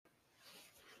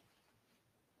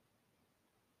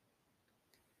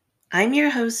I'm your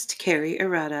host, Carrie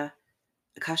Arata,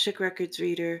 Akashic Records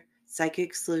reader,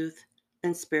 psychic sleuth,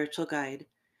 and spiritual guide.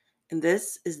 And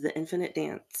this is The Infinite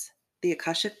Dance, the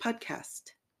Akashic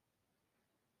podcast.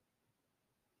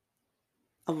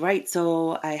 All right,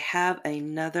 so I have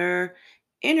another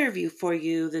interview for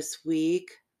you this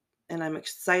week, and I'm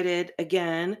excited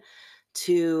again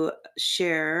to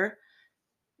share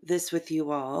this with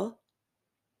you all.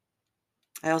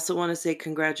 I also want to say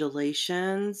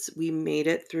congratulations. We made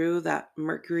it through that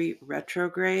Mercury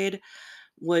retrograde,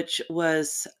 which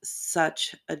was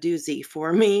such a doozy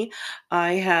for me.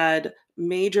 I had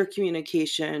major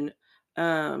communication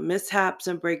mishaps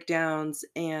and breakdowns,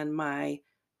 and my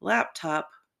laptop,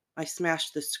 I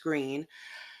smashed the screen.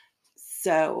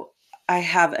 So I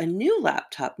have a new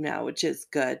laptop now, which is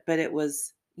good, but it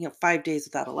was 5 days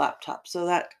without a laptop. So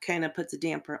that kind of puts a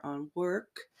damper on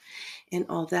work and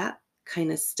all that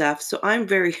kind of stuff. So I'm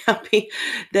very happy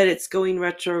that it's going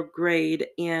retrograde,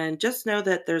 and just know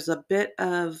that there's a bit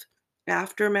of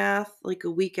aftermath, like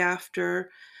a week after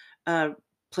uh,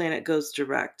 planet goes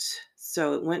direct.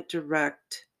 So it went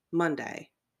direct Monday.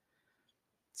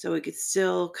 So we could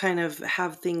still kind of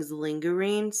have things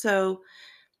lingering. So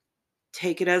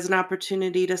take it as an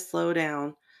opportunity to slow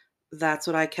down. That's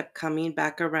what I kept coming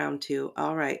back around to.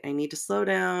 All right, I need to slow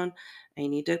down. I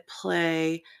need to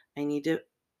play. I need to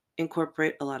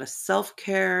incorporate a lot of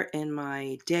self-care in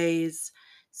my days.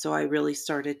 So I really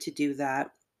started to do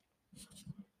that.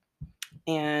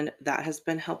 And that has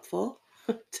been helpful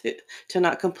to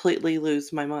not completely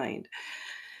lose my mind.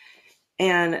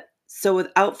 And so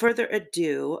without further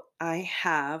ado, I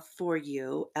have for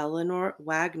you Eleanor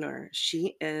Wagner.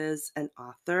 She is an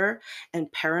author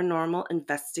and paranormal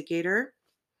investigator.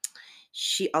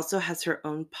 She also has her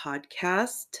own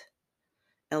podcast,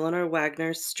 Eleanor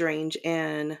Wagner's Strange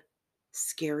and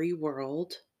Scary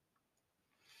World.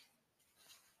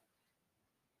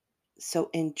 So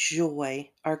enjoy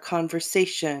our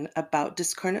conversation about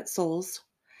discarnate souls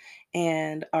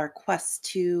and our quest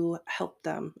to help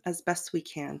them as best we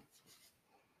can.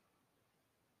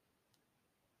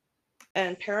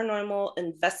 And paranormal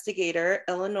investigator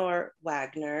Eleanor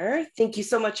Wagner, thank you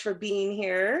so much for being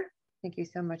here. Thank you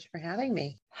so much for having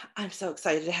me. I'm so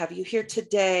excited to have you here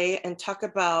today and talk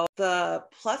about the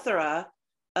plethora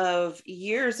of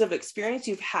years of experience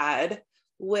you've had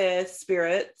with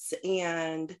spirits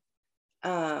and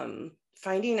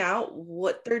finding out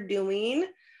what they're doing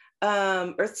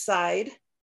Earthside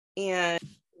and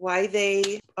why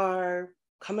they are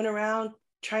coming around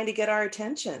trying to get our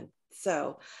attention.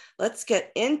 So let's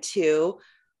get into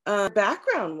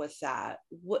background with that.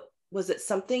 What was it,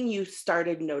 something you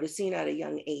started noticing at a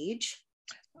young age?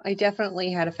 I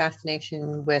definitely had a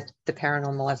fascination with the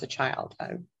paranormal as a child.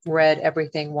 I read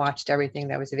everything, watched everything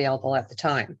that was available at the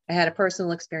time. I had a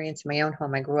personal experience in my own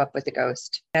home. I grew up with a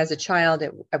ghost. As a child,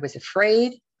 I was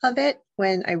afraid of it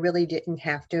when I really didn't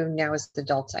have to. Now as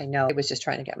adults, I know it was just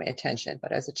trying to get my attention.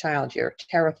 But as a child, you're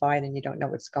terrified and you don't know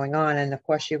what's going on. And of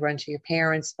course, you run to your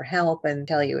parents for help and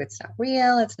tell you it's not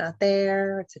real, it's not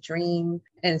there, it's a dream.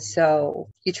 And so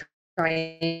you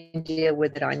try and deal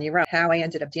with it on your own. How I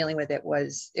ended up dealing with it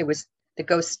was the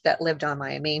ghost that lived on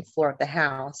my main floor of the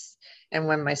house. And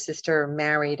when my sister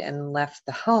married and left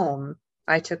the home,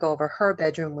 I took over her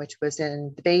bedroom, which was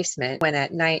in the basement, when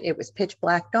at night it was pitch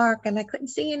black dark and I couldn't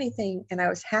see anything. And I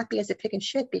was happy as a pig in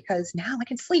shit because now I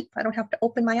can sleep. I don't have to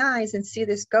open my eyes and see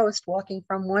this ghost walking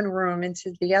from one room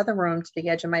into the other room to the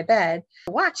edge of my bed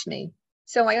to watch me.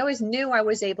 So I always knew I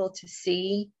was able to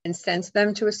see and sense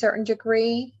them to a certain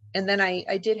degree. And then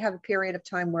I did have a period of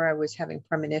time where I was having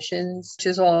premonitions, which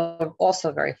is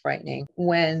also very frightening.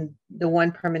 When the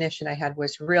one premonition I had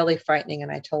was really frightening and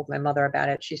I told my mother about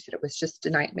it, she said it was just a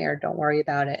nightmare. Don't worry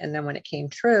about it. And then when it came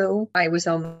true, I was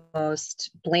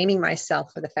almost blaming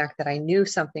myself for the fact that I knew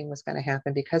something was going to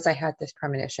happen because I had this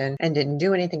premonition and didn't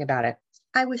do anything about it.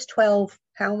 I was 12.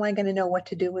 How am I going to know what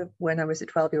to do when I was a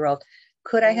 12-year-old?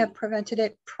 Could I have prevented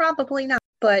it? Probably not,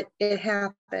 but it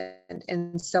happened.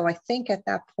 And so I think at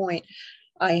that point,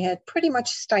 I had pretty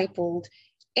much stifled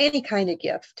any kind of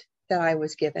gift that I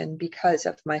was given because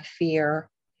of my fear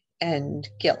and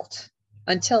guilt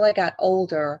until I got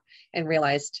older and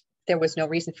realized there was no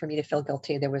reason for me to feel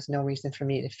guilty. There was no reason for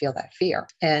me to feel that fear.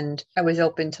 And I was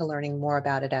open to learning more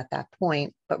about it at that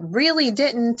point, but really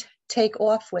didn't take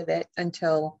off with it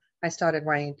until I started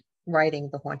writing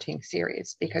the Haunting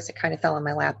series because it kind of fell in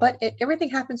my lap. But everything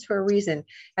happens for a reason.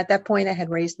 At that point, I had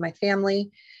raised my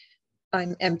family.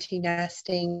 I'm empty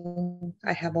nesting.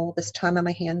 I have all this time on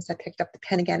my hands. I picked up the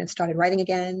pen again and started writing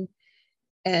again.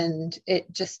 And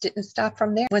it just didn't stop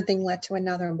from there. One thing led to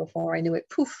another. And before I knew it,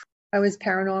 poof, I was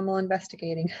paranormal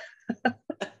investigating.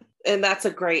 And that's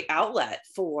a great outlet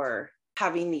for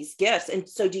having these gifts. And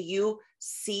so do you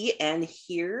see and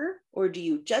hear, or do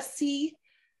you just see?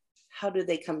 How do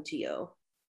they come to you?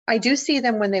 I do see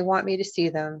them when they want me to see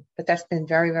them, but that's been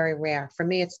very, very rare. For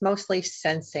me, it's mostly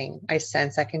sensing. I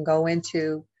sense I can go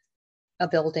into a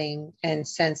building and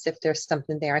sense if there's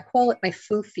something there. I call it my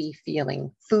foofy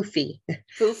feeling. Foofy. The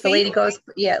Foofy? lady goes,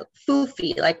 yeah,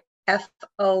 foofy, like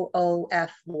Foofy.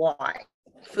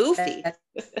 Foofy. That's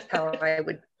how I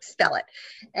would spell it.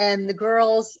 And the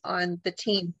girls on the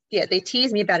team, yeah, they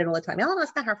tease me about it all the time.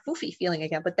 Eleanor's got her foofy feeling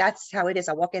again, but that's how it is.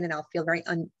 I walk in and I'll feel very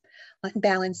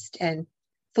unbalanced and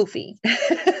foofy,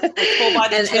 Like full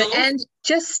body chills? and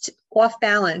just off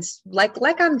balance, like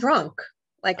I'm drunk,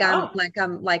 Oh,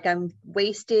 like I'm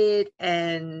wasted,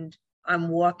 and I'm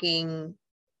walking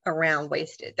around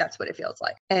wasted. That's what it feels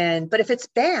like. But if it's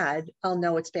bad, I'll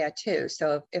know it's bad too.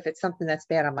 So if it's something that's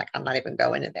bad, I'm like, I'm not even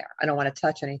going in there. I don't want to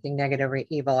touch anything negative or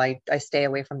evil. I stay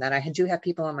away from that. I do have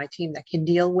people on my team that can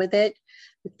deal with it,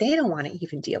 but they don't want to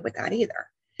even deal with that either.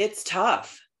 it's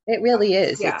tough. It really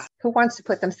is. Yeah. It's who wants to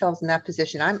put themselves in that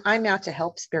position. I'm out to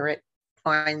help spirit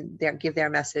find their give their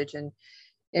message. And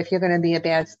if you're going to be a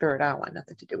bad spirit, I don't want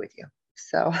nothing to do with you.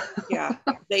 So Yeah.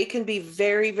 They can be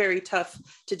very, very tough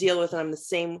to deal with. And I'm the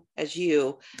same as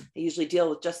you. I usually deal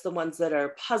with just the ones that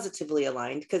are positively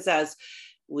aligned, because as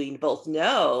we both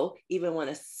know, even when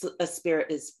a spirit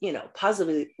is,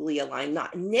 positively aligned,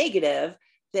 not negative,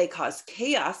 they cause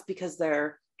chaos because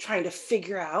they're trying to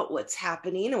figure out what's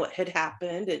happening and what had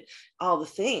happened and all the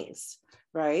things,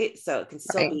 right? So it can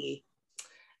still right. be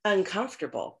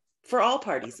uncomfortable for all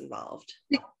parties involved.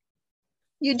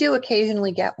 You do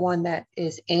occasionally get one that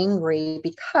is angry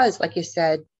because, like you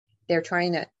said, they're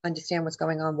trying to understand what's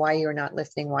going on, why you're not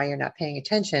listening, why you're not paying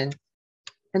attention.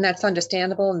 And that's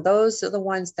understandable. And those are the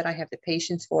ones that I have the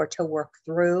patience for to work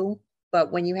through.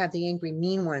 But when you have the angry,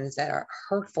 mean ones that are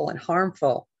hurtful and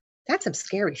harmful, that's some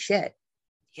scary shit.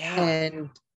 Yeah. And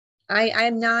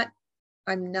I'm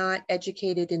not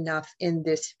educated enough in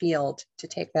this field to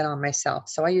take that on myself.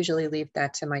 So I usually leave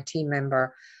that to my team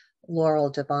member, Laurel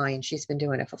Devine. She's been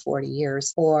doing it for 40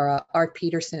 years. Or Art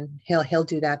Peterson. He'll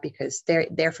do that because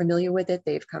they're familiar with it.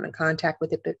 They've come in contact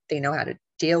with it, but they know how to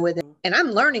deal with it. And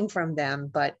I'm learning from them,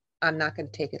 but I'm not going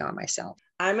to take it on myself.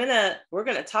 We're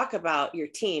gonna talk about your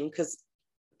team because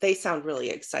they sound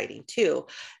really exciting too,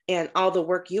 and all the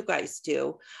work you guys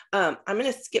do. I'm going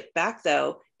to skip back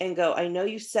though and go, I know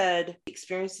you said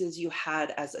experiences you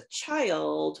had as a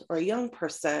child or a young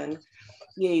person,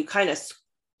 you kind of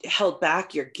held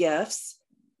back your gifts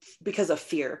because of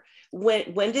fear.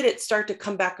 When did it start to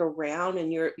come back around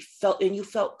and you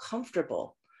felt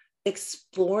comfortable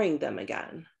exploring them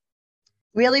again?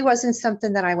 Really wasn't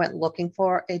something that I went looking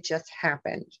for. It just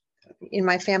happened. In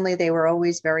my family, they were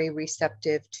always very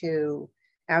receptive to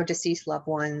our deceased loved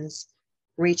ones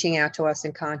reaching out to us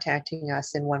and contacting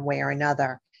us in one way or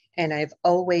another. And I've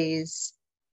always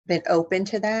been open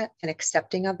to that and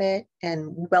accepting of it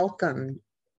and welcomed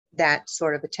that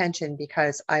sort of attention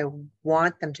because I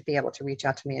want them to be able to reach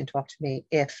out to me and talk to me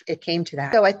if it came to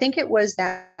that. So I think it was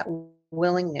that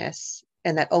willingness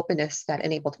and that openness that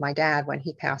enabled my dad when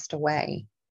he passed away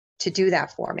to do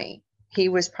that for me. He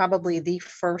was probably the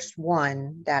first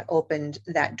one that opened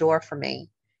that door for me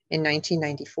in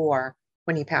 1994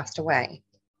 when he passed away,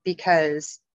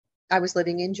 because I was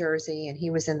living in Jersey and he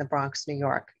was in the Bronx, New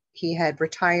York. He had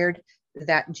retired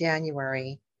that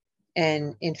January,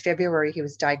 and in February he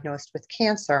was diagnosed with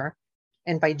cancer,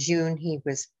 and by June he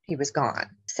was gone.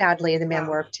 Sadly, the man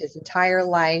Wow. worked his entire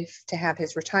life to have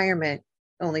his retirement,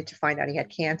 only to find out he had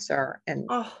cancer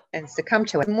Oh, and succumb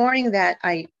to it. The morning that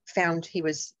I found he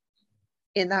was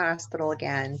in the hospital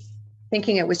again,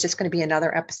 thinking it was just going to be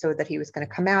another episode that he was going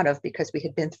to come out of because we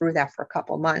had been through that for a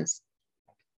couple of months,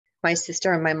 my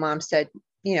sister and my mom said,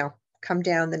 come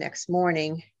down the next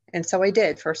morning. And so I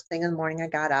did. First thing in the morning, I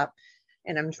got up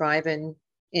and I'm driving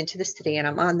into the city, and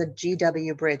I'm on the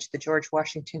GW Bridge, the George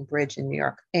Washington Bridge in New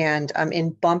York. And I'm in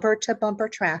bumper to bumper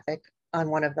traffic on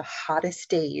one of the hottest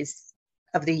days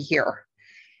of the year.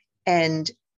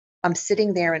 And I'm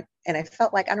sitting there and I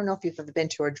felt like, I don't know if you've ever been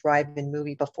to a drive-in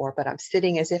movie before, but I'm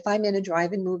sitting as if I'm in a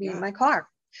drive-in movie in yeah. my car,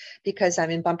 because I'm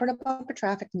in bumper to bumper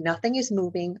traffic. Nothing is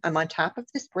moving. I'm on top of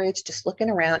this bridge, just looking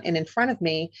around. And in front of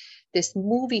me, this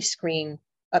movie screen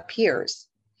appears.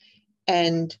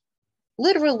 And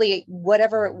literally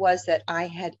whatever it was that I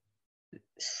had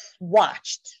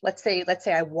watched, let's say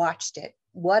I watched it.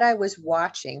 What I was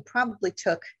watching probably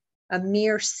took a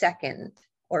mere second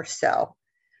or so.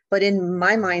 But in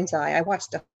my mind's eye, I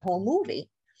watched the whole movie,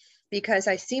 because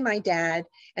I see my dad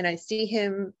and I see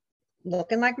him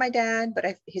looking like my dad,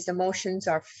 but his emotions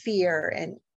are fear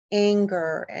and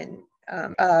anger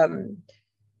and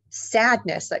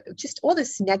sadness, like just all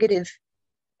this negative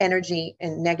energy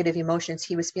and negative emotions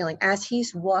he was feeling as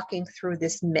he's walking through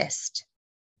this mist,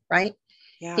 right?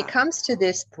 He Yeah. comes to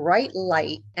this bright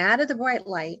light. Out of the bright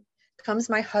light comes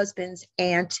my husband's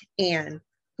Aunt Anne,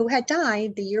 who had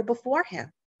died the year before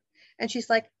him. And she's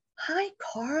like, "Hi,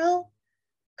 Carl,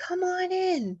 come on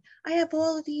in. I have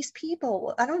all of these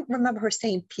people." I don't remember her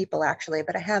saying people actually,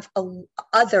 but I have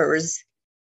others,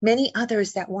 many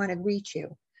others that want to greet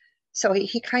you. So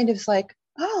he kind of is like,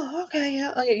 "Oh, okay.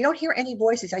 Yeah." Okay. You don't hear any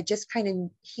voices. I just kind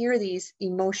of hear these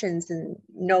emotions and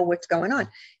know what's going on.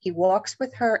 He walks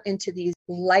with her into these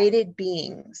lighted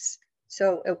beings.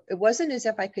 So it wasn't as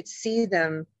if I could see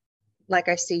them like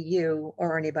I see you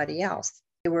or anybody else.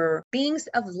 They were beings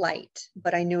of light,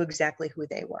 but I knew exactly who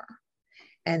they were.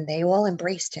 And they all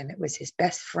embraced him. It was his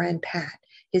best friend, Pat,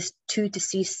 his two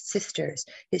deceased sisters,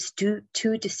 his two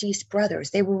deceased brothers.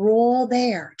 They were all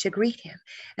there to greet him.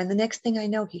 And the next thing I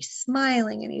know, he's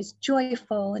smiling and he's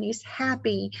joyful and he's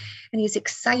happy and he's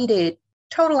excited.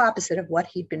 Total opposite of what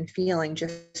he'd been feeling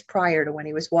just prior to when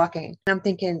he was walking. And I'm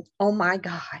thinking, oh my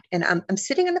God. And I'm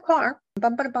sitting in the car,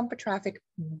 bumper to bumper traffic,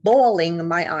 bawling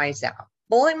my eyes out.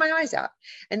 Bawling my eyes out.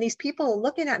 And these people are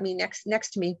looking at me next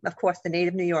to me, of course, the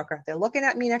native New Yorker. They're looking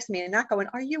at me next to me and not going,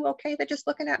 "Are you okay?" They're just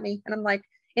looking at me. And I'm like,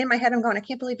 in my head, I'm going, "I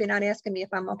can't believe you're not asking me if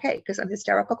I'm okay," because I'm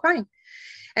hysterical crying.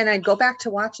 And I'd go back to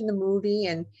watching the movie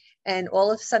and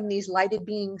all of a sudden these lighted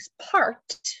beings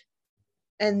part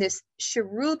and this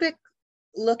cherubic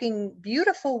looking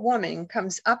beautiful woman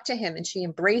comes up to him and she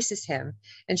embraces him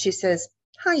and she says,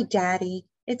 "Hi, Daddy.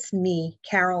 It's me,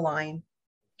 Caroline."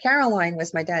 Caroline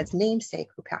was my dad's namesake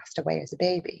who passed away as a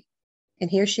baby. And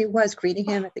here she was greeting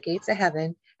him at the gates of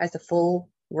heaven as a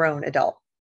full-grown adult.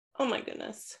 Oh my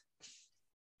goodness.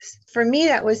 For me,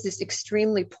 that was this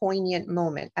extremely poignant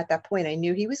moment. At that point, I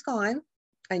knew he was gone.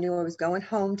 I knew I was going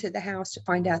home to the house to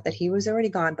find out that he was already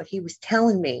gone, but he was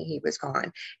telling me he was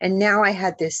gone. And now I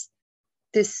had this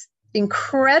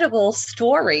incredible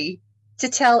story to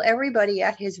tell everybody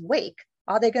at his wake.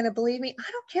 Are they going to believe me?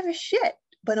 I don't give a shit.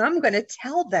 But I'm going to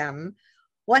tell them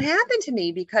what happened to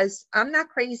me because I'm not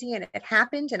crazy and it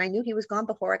happened. And I knew he was gone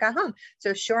before I got home.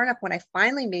 So sure enough, when I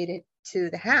finally made it to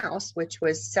the house, which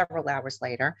was several hours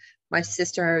later, my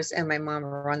sisters and my mom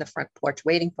were on the front porch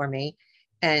waiting for me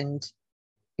and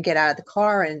get out of the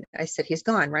car. And I said, "He's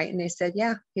gone, right?" And they said,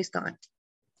 "Yeah, he's gone."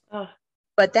 Oh.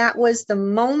 But that was the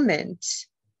moment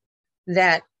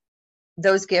that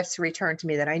those gifts returned to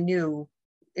me that I knew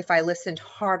if I listened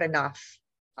hard enough,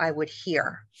 I would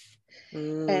hear.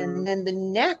 And then the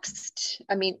next,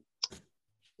 I mean,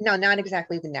 no, not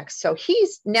exactly the next. So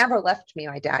he's never left me,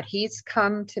 my dad. He's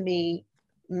come to me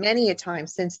many a time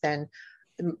since then.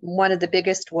 One of the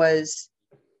biggest was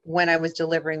when I was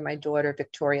delivering my daughter,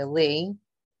 Victoria Lee.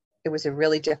 It was a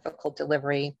really difficult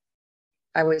delivery.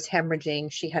 I was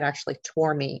hemorrhaging. She had actually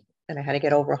tore me and I had to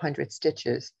get over 100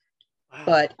 stitches. Wow.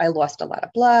 But I lost a lot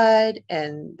of blood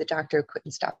and the doctor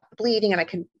couldn't stop the bleeding. And I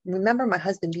can remember my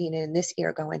husband being in this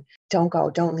ear going, "Don't go,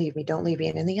 don't leave me, don't leave me."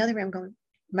 And in the other ear, I'm going,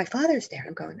 "My father's there."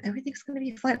 I'm going, "Everything's going to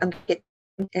be fine."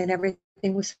 And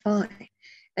everything was fine.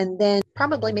 And then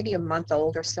probably maybe a month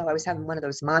old or so, I was having one of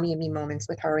those mommy and me moments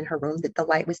with her in her room that the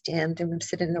light was dimmed and I'm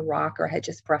sitting in the rocker. I had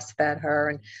just breastfed her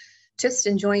and just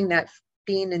enjoying that,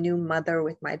 being a new mother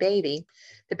with my baby.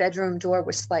 The bedroom door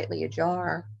was slightly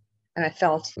ajar and I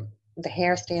felt the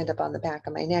hair stand up on the back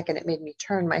of my neck and it made me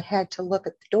turn my head to look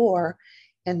at the door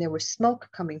and there was smoke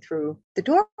coming through the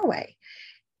doorway.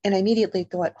 And I immediately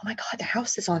thought, "Oh my God, the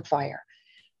house is on fire."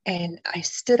 And I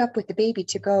stood up with the baby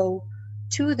to go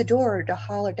to the door to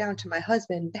holler down to my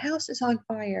husband, "The house is on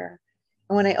fire."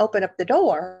 And when I open up the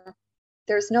door,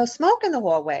 there's no smoke in the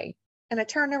hallway. And I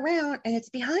turn around and it's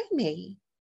behind me.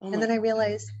 Oh And my then I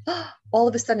realized, all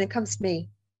of a sudden it comes to me,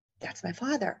 that's my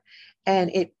father.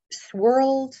 And it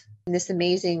swirled in this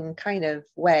amazing kind of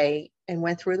way and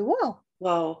went through the wall.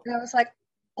 Whoa. And I was like,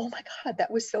 "Oh my God, that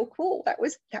was so cool. That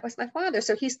was my father."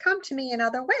 So he's come to me in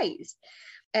other ways.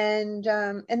 And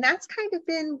that's kind of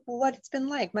been what it's been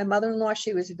like. My mother-in-law,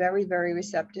 she was very, very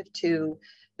receptive to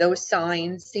those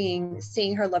signs,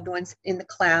 seeing her loved ones in the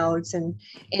clouds and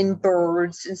in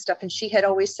birds and stuff. And she had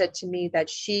always said to me that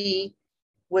she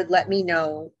would let me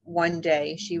know one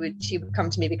day. She would come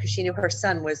to me because she knew her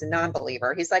son was a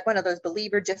non-believer. He's like one of those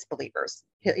believer disbelievers.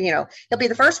 He'll be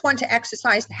the first one to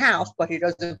exercise the house, but he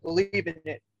doesn't believe in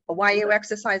it. But why are you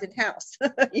exercising house?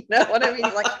 You know what I mean?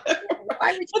 Like,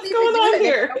 why would you What's even going do on that?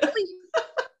 here?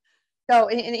 So,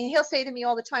 and he'll say to me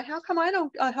all the time, how come I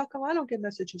don't get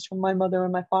messages from my mother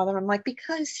and my father? I'm like,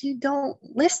 because you don't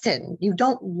listen.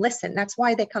 That's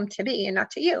why they come to me and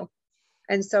not to you.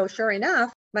 And so sure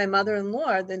enough, my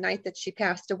mother-in-law, the night that she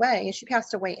passed away, and she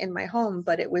passed away in my home,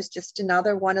 but it was just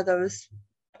another one of those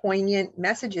poignant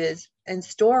messages and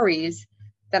stories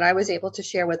that I was able to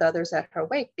share with others at her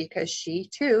wake, because she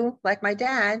too, like my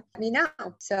dad, let me know.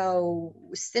 So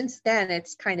since then,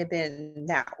 it's kind of been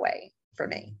that way for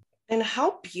me. And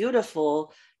how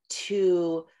beautiful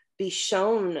to be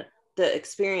shown the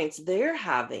experience they're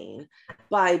having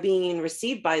by being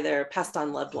received by their passed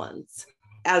on loved ones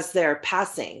as they're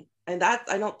passing. And that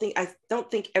I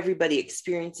don't think everybody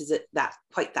experiences it that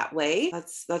quite that way.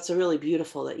 That's a really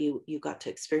beautiful that you got to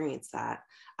experience that.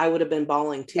 I would have been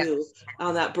bawling too, Yes.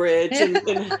 on that bridge and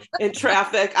in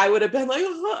traffic. I would have been like,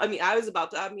 oh. I mean,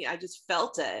 I just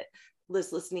felt it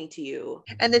listening to you.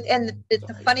 And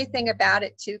the funny thing about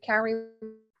it too, Carrie,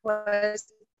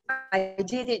 was I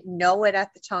didn't know it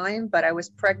at the time, but I was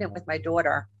pregnant with my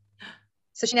daughter.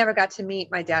 So she never got to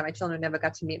meet my dad. My children never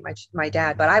got to meet my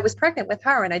dad, but I was pregnant with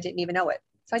her and I didn't even know it.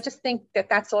 So I just think that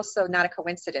that's also not a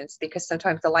coincidence, because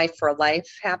sometimes the life for a life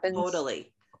happens.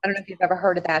 Totally. I don't know if you've ever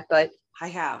heard of that, but I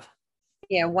have.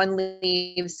 yeah, one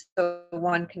leaves so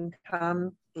one can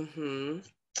come. Mm-hmm.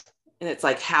 And it's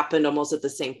like happened almost at the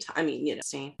same time. I mean,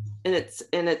 and it's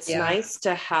Yeah. nice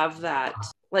to have that.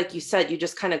 Like you said, you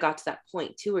just kind of got to that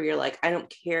point too, where you're like, I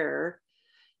don't care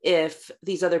if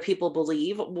these other people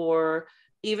believe or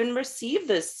even receive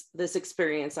this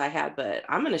experience I had, but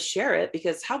I'm going to share it,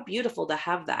 because how beautiful to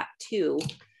have that too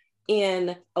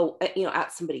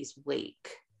at somebody's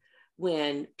wake,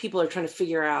 when people are trying to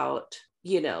figure out,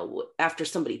 after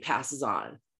somebody passes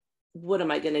on, what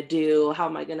am I going to do? How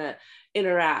am I going to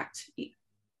interact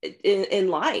in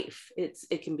life?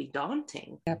 It can be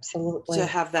daunting. Absolutely. To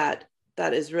have that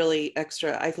is really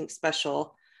extra, I think,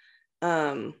 special.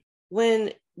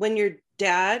 When your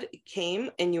dad came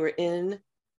and you were in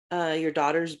your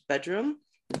daughter's bedroom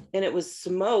and it was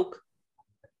smoke,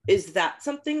 is that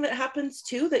something that happens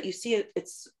too, that you see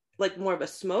it's like more of a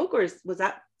smoke, or was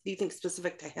that, do you think,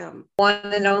 specific to him? One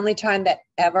and only time that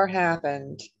ever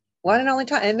happened. One and only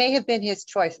time. It may have been his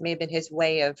choice, may have been his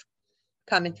way of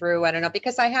coming through. I don't know,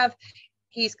 because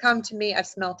he's come to me, I've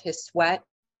smelled his sweat.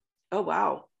 Oh,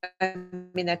 wow. I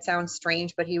mean, that sounds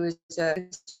strange, but he was a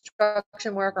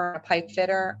construction worker, a pipe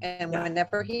fitter. And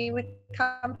whenever he would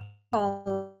come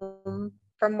home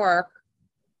from work,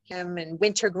 him and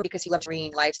winter green, because he loved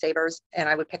green lifesavers, and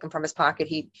I would pick them from his pocket.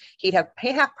 He'd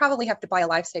probably have to buy a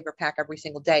lifesaver pack every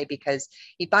single day, because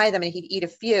he'd buy them and he'd eat a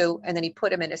few and then he'd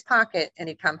put them in his pocket and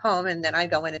he'd come home and then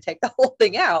I'd go in and take the whole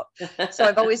thing out. So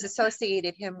I've always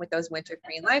associated him with those winter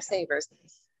green lifesavers.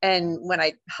 And when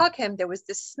I hug him, there was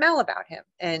this smell about him,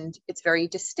 and it's very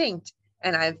distinct.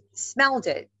 And I've smelled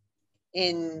it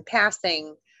in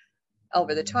passing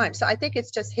over the time. So I think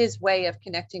it's just his way of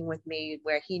connecting with me,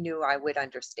 where he knew I would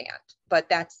understand. But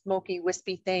that smoky,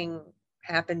 wispy thing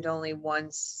happened only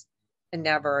once and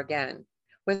never again.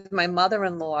 With my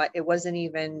mother-in-law, it wasn't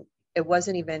even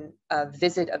a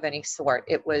visit of any sort.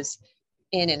 It was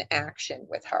in an action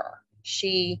with her.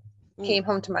 She came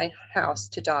home to my house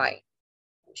to die.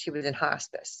 She was in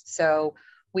hospice. So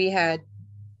we had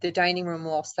the dining room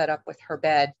all set up with her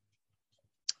bed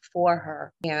for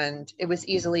her, and it was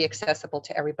easily accessible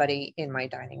to everybody in my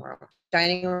dining room.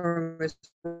 Dining room was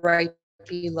right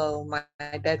below my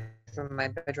bedroom. My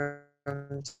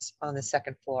bedroom's on the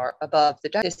second floor above the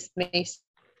dining room. This may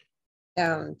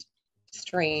sound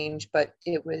strange, but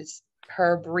it was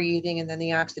her breathing and then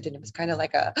the oxygen. It was kind of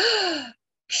like a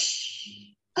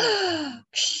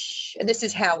and this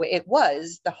is how it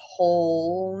was the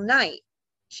whole night.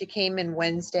 She came in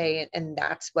Wednesday, and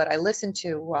that's what I listened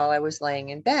to while I was laying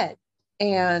in bed.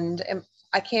 And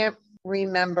I can't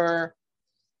remember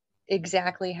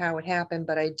exactly how it happened,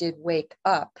 but I did wake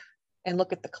up and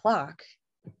look at the clock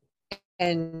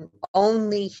and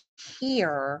only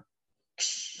hear.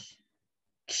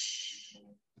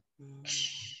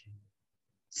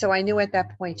 So I knew at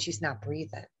that point she's not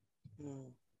breathing.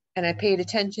 And I paid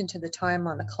attention to the time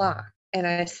on the clock. And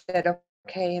I said,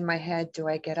 okay, in my head, do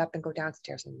I get up and go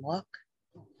downstairs and look?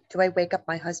 Do I wake up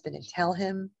my husband and tell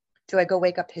him? Do I go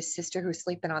wake up his sister who's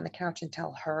sleeping on the couch and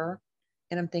tell her?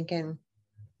 And I'm thinking,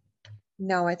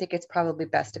 no, I think it's probably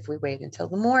best if we wait until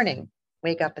the morning.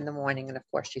 Wake up in the morning, and of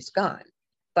course she's gone.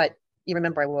 But you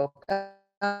remember I woke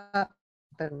up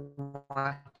and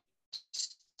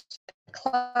watched the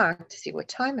clock to see what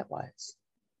time it was.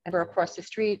 And across the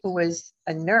street, who was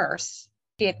a nurse,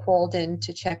 she had called in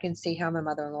to check and see how my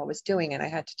mother-in-law was doing, and I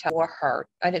had to tell her.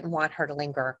 I didn't want her to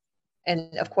linger.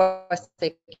 And of course,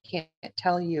 they can't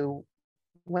tell you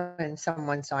when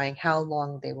someone's dying how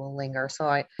long they will linger. So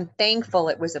I'm thankful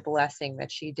it was a blessing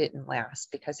that she didn't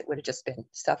last, because it would have just been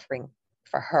suffering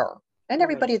for her. and Right.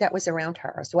 everybody that was around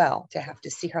her as well, to have to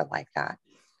see her like that.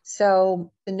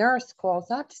 So the nurse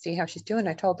calls up to see how she's doing.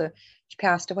 I told her she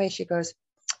passed away. She goes,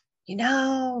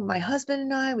 my husband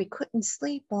and I, we couldn't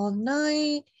sleep all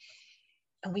night.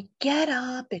 And we get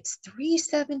up, it's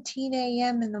 3:17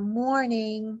 a.m. in the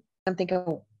morning. I'm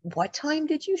thinking, what time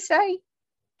did you say?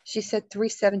 She said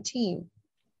 3:17.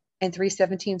 And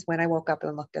 3:17 is when I woke up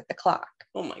and looked at the clock.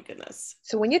 Oh my goodness.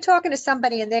 So when you're talking to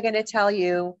somebody and they're going to tell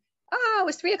you, oh, it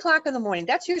was 3 o'clock in the morning,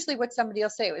 that's usually what somebody will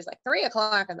say. It was like 3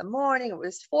 o'clock in the morning. It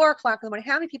was 4 o'clock in the morning.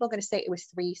 How many people are going to say it was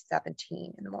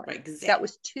 3:17 in the morning? Right. Exactly. That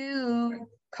was too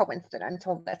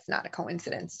coincidental. That's not a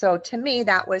coincidence. So to me,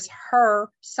 that was her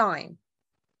sign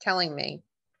telling me,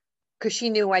 because she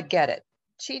knew I'd get it.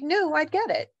 She knew I'd get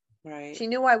it. Right. She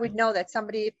knew I would know that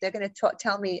somebody, if they're going to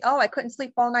tell me, oh, I couldn't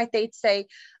sleep all night, they'd say,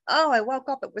 oh, I woke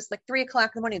up, it was like 3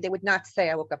 o'clock in the morning. They would not say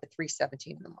I woke up at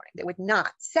 3:17 in the morning. They would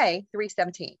not say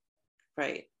 3:17.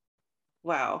 Right.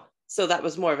 Wow. So that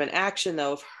was more of an action,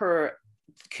 though, of her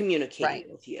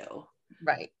communicating with you.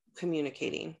 Right.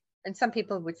 Communicating. And some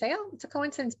people would say, oh, it's a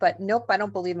coincidence, but nope, I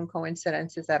don't believe in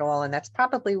coincidences at all. And that's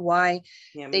probably why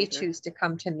they choose to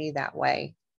come to me that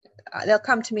way. They'll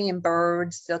come to me in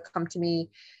birds. They'll come to me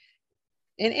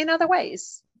in other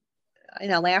ways.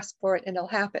 And I'll ask for it and it'll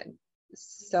happen.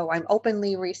 So I'm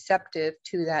openly receptive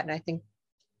to that. And I think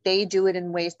they do it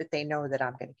in ways that they know that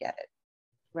I'm going to get it.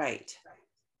 Right.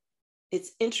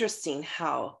 It's interesting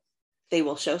how they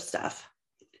will show stuff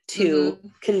to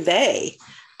convey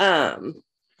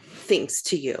things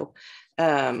to you.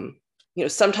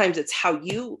 Sometimes it's how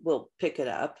you will pick it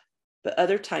up, but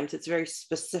other times it's very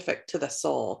specific to the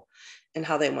soul and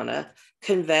how they want to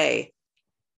convey.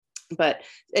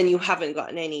 And you haven't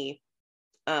gotten any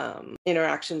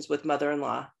interactions with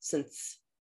mother-in-law since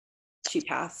she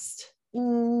passed?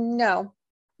 No.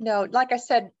 Like I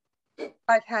said,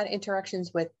 I've had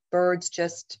interactions with birds,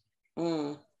 just,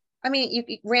 I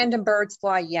mean, random birds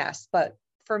fly, yes. But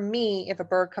for me, if a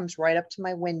bird comes right up to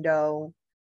my window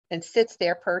and sits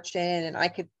there perching and I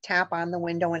could tap on the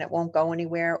window and it won't go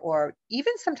anywhere, or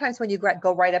even sometimes when you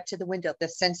go right up to the window, the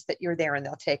sense that you're there and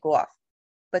they'll take off,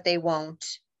 but they won't.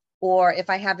 Or if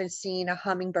I haven't seen a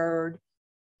hummingbird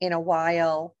in a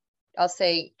while, I'll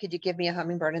say, could you give me a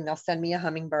hummingbird? And they'll send me a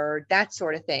hummingbird, that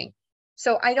sort of thing.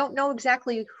 So I don't know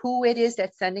exactly who it is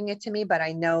that's sending it to me, but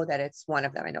I know that it's one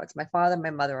of them. I know it's my father,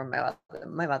 my mother, and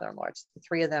my mother-in-law. It's the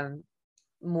three of them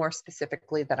more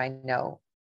specifically that I know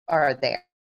are there.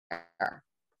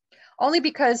 Only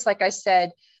because, like I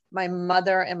said, my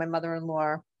mother and my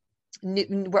mother-in-law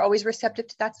were always receptive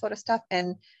to that sort of stuff.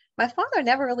 And my father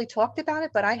never really talked about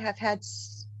it, but I have had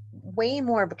way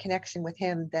more of a connection with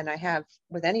him than I have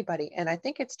with anybody. And I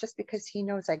think it's just because he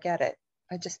knows I get it.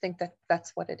 I just think that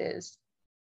that's what it is.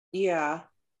 Yeah.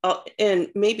 And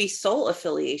maybe soul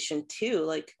affiliation too.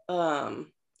 Like, a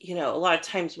lot of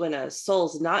times when a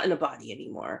soul's not in a body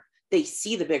anymore, they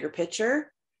see the bigger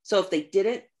picture. So if they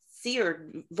didn't see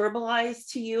or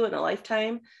verbalize to you in a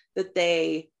lifetime that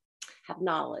they have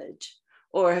knowledge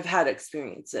or have had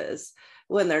experiences,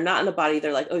 when they're not in a body,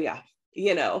 they're like, oh yeah,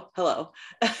 hello.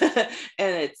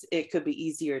 And it could be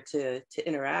easier to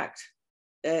interact.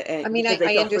 And I mean, because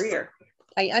they feel freer.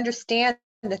 I understand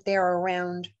that they're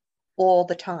around all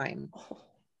the time.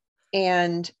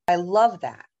 And I love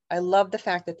that. I love the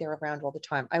fact that they're around all the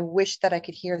time. I wish that I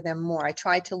could hear them more. I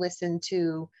try to listen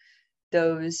to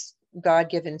those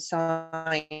God-given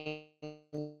signs,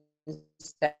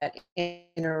 that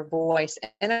inner voice.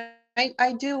 And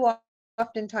I do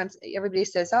oftentimes, everybody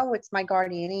says, oh, it's my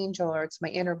guardian angel or it's my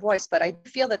inner voice, but I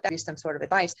feel that that is some sort of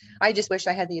advice. I just wish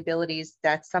I had the abilities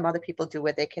that some other people do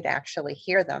where they could actually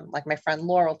hear them. Like my friend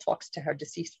Laurel talks to her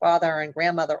deceased father and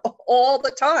grandmother all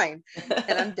the time.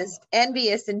 And I'm just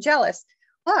envious and jealous,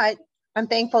 but I'm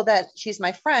thankful that she's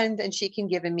my friend and she can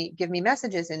give me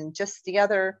messages. And just the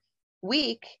other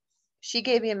week, she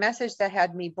gave me a message that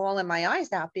had me bawling my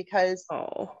eyes out because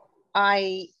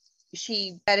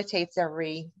she meditates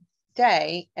every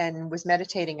day and was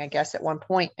meditating, I guess, at one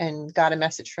point and got a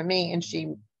message from me. And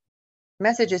she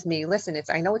messages me, listen,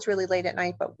 I know it's really late at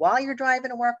night, but while you're driving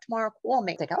to work tomorrow, call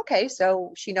me. Like, okay.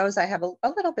 So she knows I have a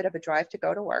little bit of a drive to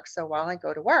go to work. So while I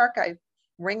go to work, I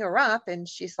ring her up and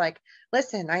she's like,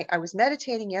 listen, I was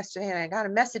meditating yesterday and I got a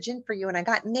message in for you and I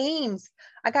got names.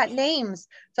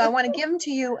 So I want to give them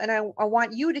to you. And I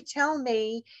want you to tell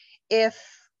me if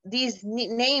these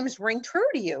names ring true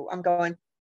to you. I'm going,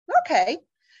 okay.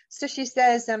 So she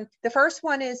says, the first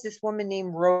one is this woman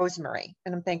named Rosemary.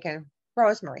 And I'm thinking,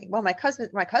 Rosemary. Well, my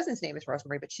cousin's name is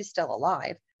Rosemary, but she's still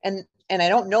alive. And I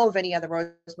don't know of any other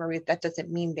Rosemary. That doesn't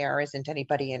mean there isn't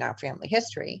anybody in our family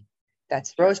history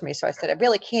that's Rosemary. So I said, I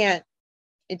really can't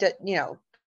it does,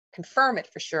 confirm it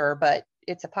for sure, but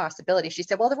it's a possibility. She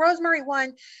said, well, the Rosemary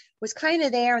one was kind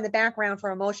of there in the background for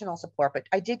emotional support, but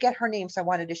I did get her name, so I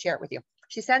wanted to share it with you.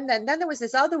 She said, then there was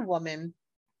this other woman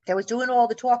that was doing all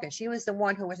the talking. She was the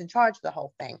one who was in charge of the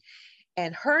whole thing.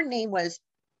 And her name was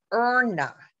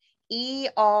Erna,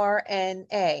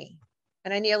 Erna.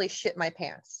 And I nearly shit my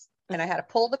pants. And I had to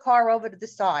pull the car over to the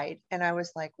side. And I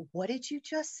was like, what did you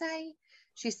just say?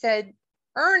 She said,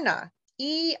 Erna,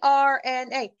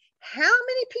 Erna. How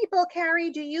many people,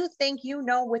 Carrie, do you think you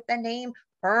know with the name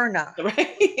Erna?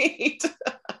 Right.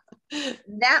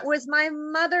 That was my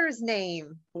mother's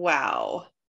name. Wow.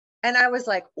 And I was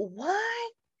like,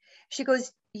 what? She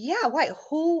goes, yeah, why?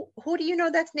 Who do you know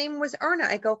that's name was Erna?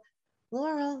 I go,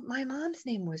 Laurel, my mom's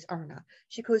name was Erna.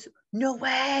 She goes, no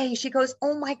way. She goes,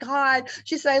 oh my God.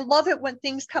 She said, I love it when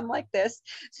things come like this.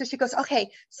 So she goes, okay.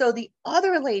 So the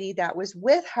other lady that was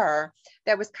with her,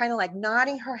 that was kind of like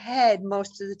nodding her head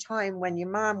most of the time when your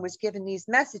mom was giving these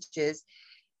messages,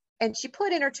 and she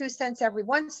put in her 2 cents every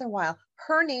once in a while,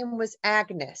 her name was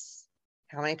Agnes.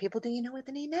 How many people do you know with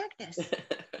the name Agnes?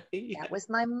 Yeah. That was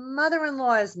my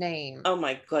mother-in-law's name. Oh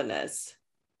my goodness.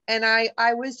 And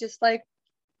I was just like,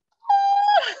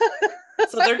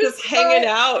 So they're just hanging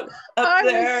out up I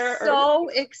was there. so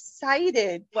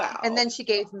excited. And Wow. then she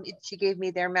gave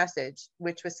me their message,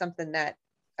 which was something that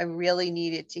I really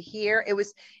needed to hear. It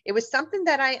was something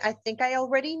that I think I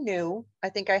already knew. I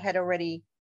think I had already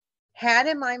had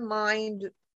in my mind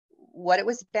what it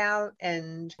was about.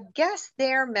 And I guess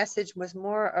their message was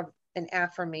more of an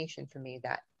affirmation for me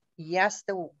that yes,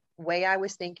 the way I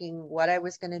was thinking, what I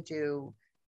was going to do,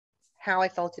 how I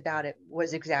felt about it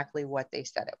was exactly what they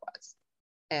said it was.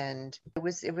 And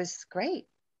it was great.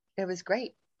 It was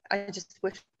great. I just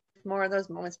wish more of those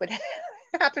moments would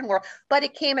happen more, but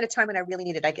it came at a time when I really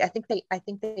needed it. I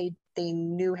think they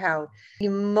knew how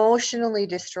emotionally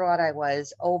distraught I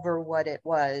was over what it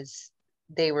was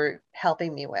they were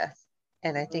helping me with.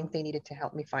 And I think they needed to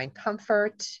help me find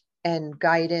comfort and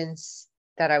guidance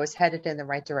that I was headed in the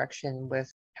right direction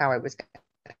with how I was going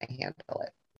to handle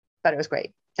it. But it was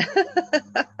great.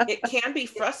 It can be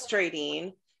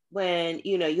frustrating when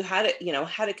you had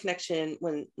a connection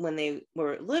when they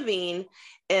were living,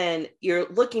 and you're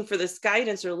looking for this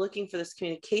guidance or looking for this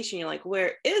communication. You're like,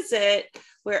 where is it?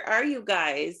 Where are you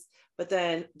guys? But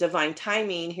then divine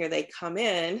timing, here they come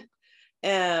in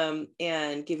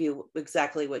and give you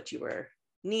exactly what you were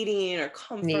needing or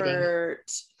Needing.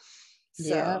 comfort.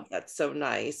 Yeah. So that's so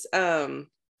nice.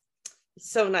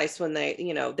 So nice when they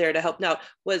there to help. Now,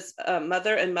 was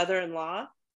mother and mother-in-law,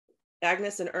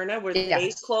 Agnes and Erna, were they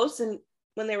Yes. close and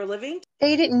when they were living?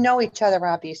 They didn't know each other,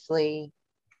 obviously,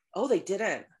 Oh, they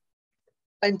didn't.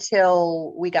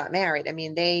 until we got married. I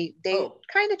mean, they Oh,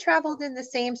 kind of traveled in the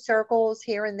same circles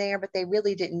here and there, but they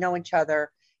really didn't know each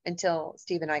other until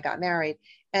Steve and I got married.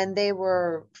 And they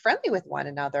were friendly with one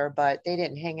another, but they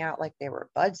didn't hang out like they were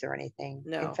buds or anything.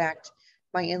 In no. fact,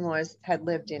 my in-laws had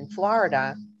lived in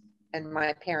Florida and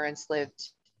my parents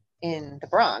lived in the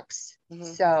Bronx. Mm-hmm.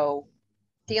 So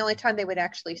the only time they would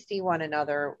actually see one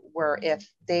another were if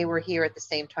they were here at the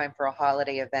same time for a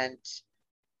holiday event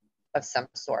of some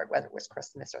sort, whether it was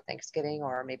Christmas or Thanksgiving,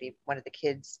 or maybe one of the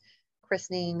kids'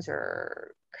 christenings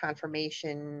or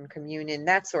confirmation, communion,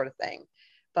 that sort of thing.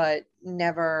 But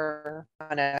never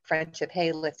on a friendship,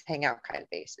 hey, let's hang out kind of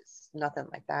basis. Nothing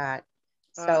like that.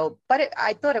 So, but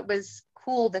I thought it was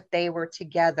cool that they were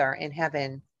together in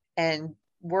heaven and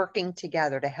working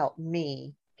together to help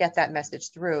me get that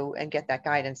message through and get that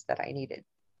guidance that I needed.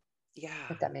 Yeah.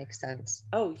 If that makes sense.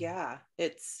 Oh, yeah.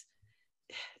 It's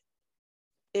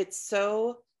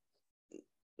so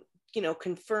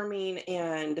confirming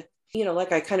and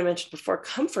like I kind of mentioned before,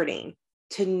 comforting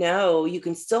to know you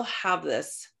can still have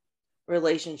this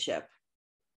relationship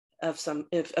of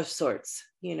sorts,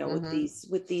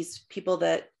 Mm-hmm. with these people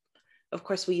that of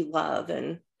course we love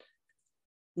and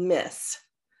miss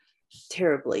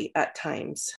terribly at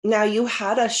times. Now, you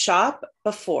had a shop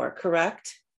before,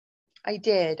 correct? I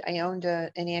did. I owned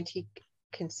an antique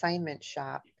consignment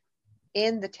shop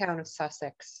in the town of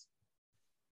Sussex,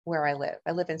 where I live.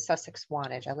 I live in Sussex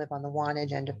Wantage. I live on the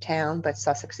Wantage end of town, but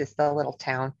Sussex is the little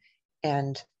town.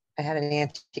 And I had an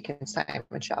antique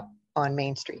consignment shop on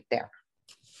Main Street there.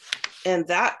 And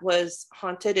that was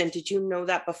haunted. And did you know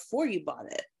that before you bought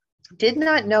it? Did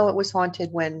not know it was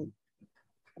haunted when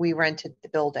we rented the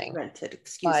building.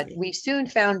 Excuse but me. we soon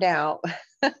found out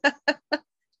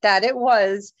that it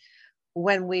was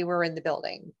when we were in the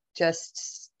building,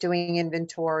 just doing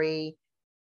inventory.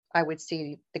 I would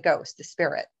see the ghost, the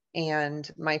spirit. And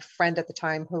my friend at the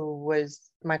time, who was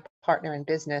my partner in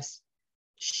business,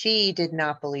 she did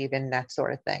not believe in that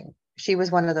sort of thing. She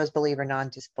was one of those believer,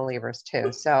 non-disbelievers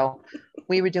too. So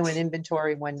we were doing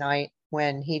inventory one night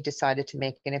when he decided to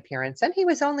make an appearance, and he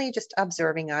was only just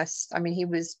observing us. I mean, he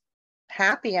was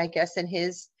happy, I guess, in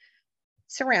his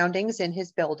surroundings, in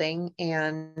his building,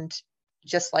 and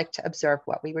just like to observe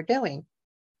what we were doing.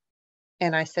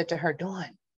 And I said to her,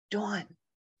 Dawn,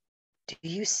 do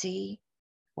you see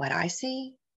what I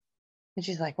see? And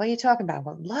she's like, what are you talking about?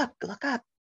 Well, look up.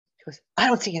 She goes, I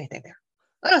don't see anything there.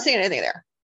 I don't see anything there.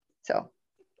 So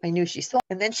I knew she saw.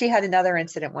 And then she had another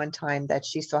incident one time that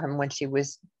she saw him when she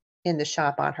was in the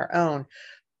shop on her own.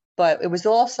 But it was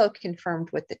also confirmed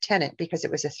with the tenant because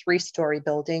it was a 3-story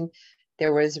building.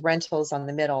 There was rentals on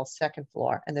the middle, second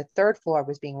floor, and the third floor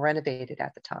was being renovated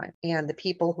at the time. And the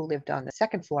people who lived on the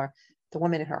second floor, the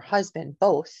woman and her husband,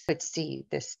 both could see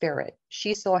this spirit.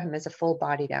 She saw him as a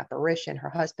full-bodied apparition. Her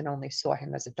husband only saw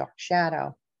him as a dark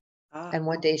shadow. Ah, And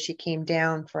one day she came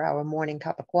down for our morning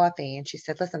cup of coffee and she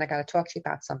said, listen, I got to talk to you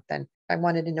about something. I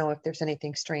wanted to know if there's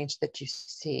anything strange that you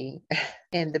see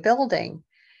in the building.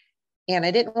 And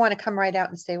I didn't want to come right out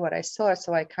and say what I saw.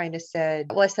 So I kind of said,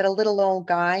 well, I said, a little old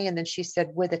guy. And then she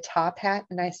said, with a top hat.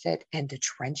 And I said, and a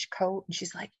trench coat. And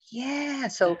she's like, yeah.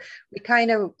 So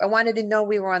I wanted to know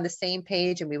we were on the same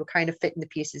page and we were kind of fitting the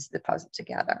pieces of the puzzle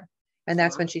together. And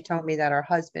that's when she told me that her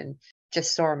husband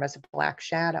just saw him as a black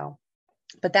shadow.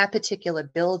 But that particular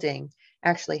building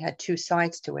actually had 2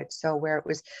 sides to it. So where it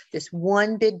was this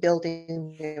one big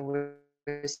building, there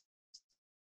was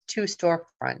 2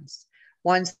 storefronts.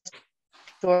 One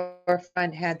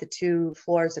storefront had the 2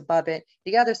 floors above it.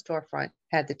 The other storefront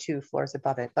had the 2 floors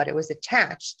above it, but it was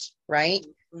attached, right?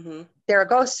 mm-hmm. There are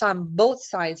ghosts on both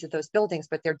sides of those buildings,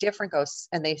 but they're different ghosts.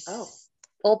 And Oh,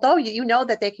 although you know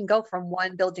that they can go from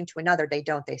one building to another, they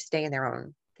don't. They stay in their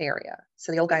own area.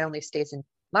 So the old guy only stays in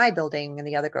my building and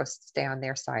the other ghosts stay on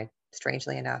their side,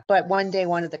 strangely enough. But one day,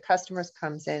 one of the customers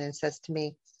comes in and says to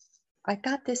me, I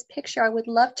got this picture I would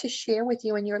love to share with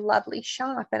you in your lovely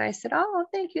shop. And I said, oh,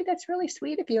 thank you. That's really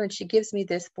sweet of you. And she gives me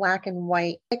this black and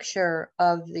white picture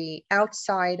of the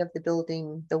outside of the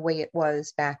building the way it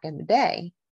was back in the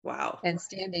day. wow. And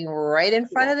standing right in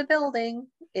front of the building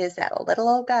is that little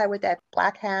old guy with that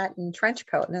black hat and trench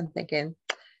coat. And I'm thinking,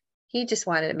 he just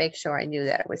wanted to make sure I knew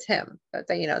that it was him. But,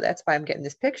 that's why I'm getting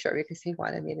this picture, because he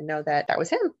wanted me to know that that was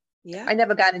him. Yeah. I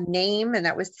never got a name, and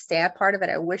that was the sad part of it.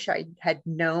 I wish I had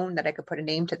known that I could put a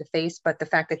name to the face, but the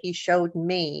fact that he showed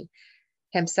me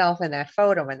himself in that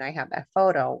photo, and I have that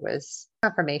photo, was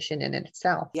confirmation in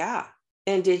itself. Yeah.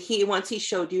 And once he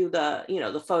showed you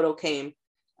the photo came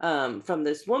from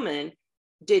this woman,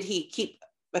 did he keep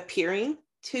appearing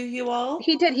to you all?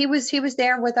 He did. He was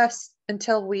there with us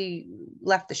until we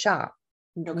left the shop.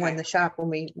 Okay.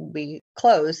 When we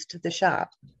closed the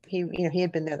shop, he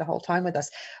had been there the whole time with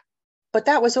us. But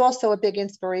that was also a big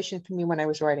inspiration for me when I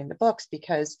was writing the books,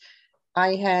 because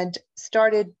I had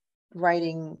started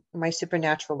writing my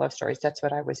supernatural love stories. That's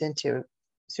what I was into,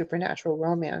 supernatural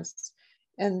romance.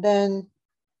 And then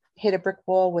hit a brick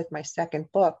wall with my second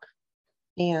book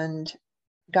and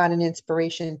got an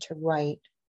inspiration to write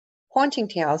haunting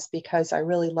tales, because I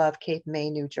really love Cape May,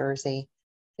 New Jersey.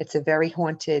 It's a very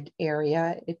haunted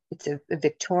area. It's a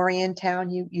Victorian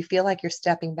town. You feel like you're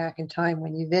stepping back in time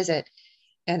when you visit.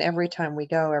 And every time we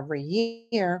go, every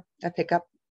year, I pick up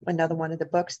another one of the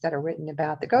books that are written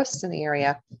about the ghosts in the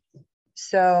area.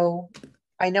 So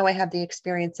I know I have the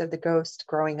experience of the ghost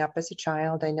growing up as a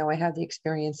child. I know I have the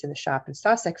experience in the shop in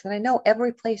Sussex, and I know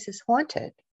every place is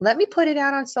haunted. Let me put it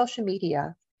out on social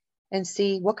media and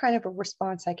see what kind of a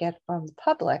response I get from the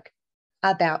public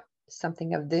about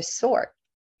something of this sort.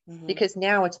 Mm-hmm. Because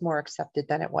now it's more accepted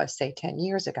than it was, say, 10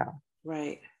 years ago.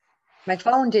 Right. My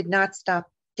phone did not stop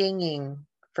dinging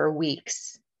for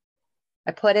weeks.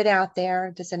 I put it out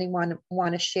there. Does anyone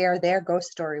want to share their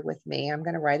ghost story with me? I'm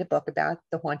going to write a book about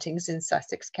the hauntings in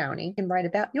Sussex County and write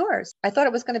about yours. I thought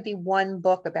it was going to be one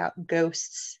book about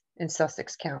ghosts in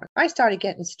Sussex County. I started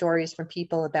getting stories from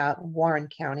people about Warren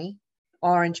County,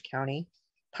 Orange County,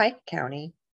 Pike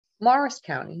County, Morris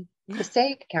County,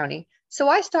 Passaic County. So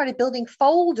I started building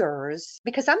folders,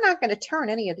 because I'm not going to turn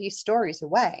any of these stories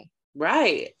away.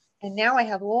 Right. And now I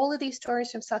have all of these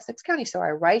stories from Sussex County. So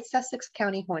I write Sussex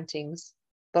County Hauntings,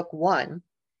 book 1.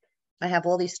 I have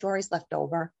all these stories left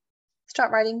over.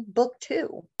 Start writing book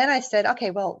 2. Then I said, okay,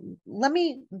 well, let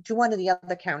me do one of the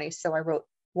other counties. So I wrote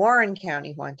Warren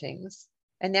County Hauntings.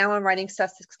 And now I'm writing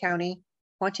Sussex County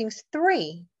Hauntings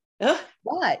 3.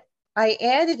 But I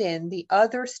added in the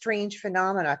other strange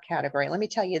phenomena category. Let me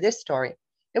tell you this story.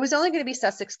 It was only going to be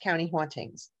Sussex County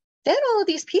Hauntings. Then all of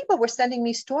these people were sending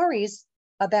me stories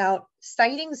about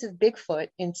sightings of Bigfoot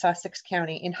in Sussex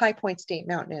County in High Point State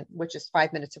Mountain, which is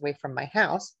 5 minutes away from my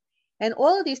house, And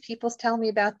all of these people tell me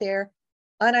about their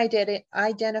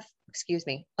unidentified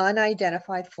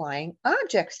flying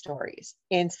object stories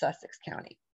in Sussex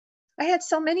County. I had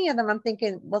so many of them. I'm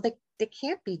thinking, well, they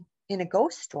can't be in a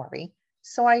ghost story.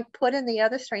 So I put in the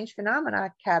other strange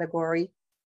phenomena category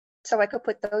so I could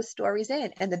put those stories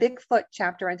in. And the Bigfoot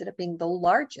chapter ended up being the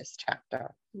largest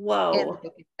chapter in the Whoa.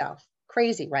 book itself.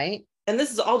 Crazy, right? And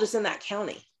this is all just in that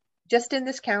county. Just in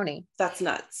this county. That's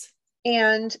nuts.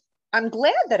 And I'm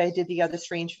glad that I did the other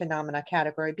strange phenomena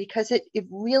category because it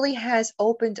really has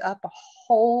opened up a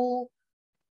whole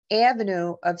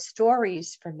avenue of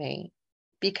stories for me.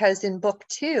 Because in book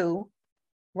 2,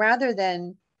 rather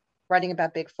than writing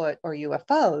about Bigfoot or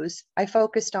UFOs, I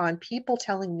focused on people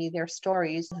telling me their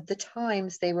stories of the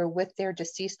times they were with their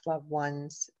deceased loved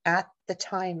ones at the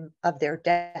time of their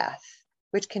death,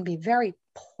 which can be very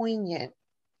poignant,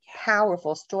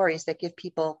 powerful stories that give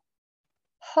people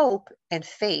hope and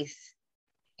faith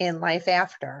in life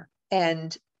after.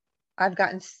 And I've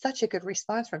gotten such a good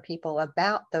response from people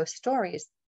about those stories.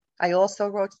 I also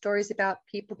wrote stories about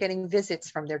people getting visits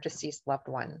from their deceased loved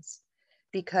ones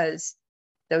because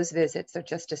those visits are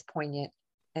just as poignant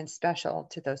and special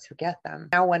to those who get them.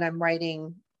 Now, when I'm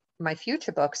writing my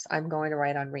future books, I'm going to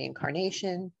write on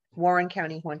reincarnation, Warren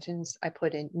County hauntings. I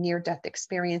put in near-death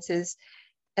experiences,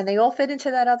 and they all fit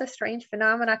into that other strange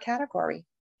phenomena category.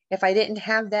 If I didn't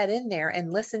have that in there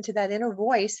and listen to that inner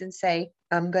voice and say,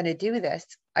 I'm going to do this,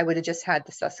 I would have just had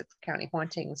the Sussex County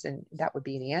hauntings, and that would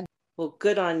be the end. Well,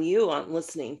 good on you on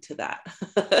listening to that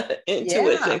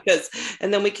intuition, Yeah. because,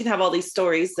 and then we can have all these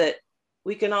stories that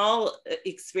we can all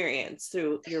experience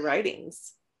through your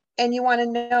writings. And you want to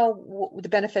know the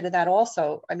benefit of that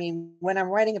also. I mean, when I'm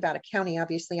writing about a county,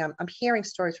 obviously I'm hearing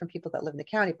stories from people that live in the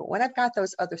county, but when I've got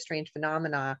those other strange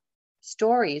phenomena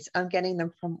stories, I'm getting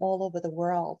them from all over the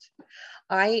world.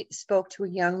 I spoke to a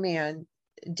young man,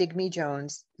 Digby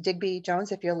Jones,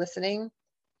 if you're listening,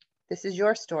 this is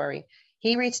your story.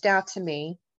 He reached out to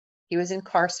me. He was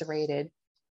incarcerated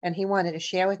and he wanted to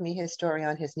share with me his story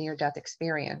on his near-death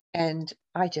experience. And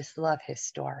I just love his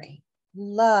story.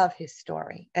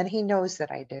 And he knows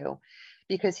that I do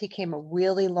because he came a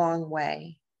really long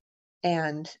way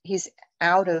and he's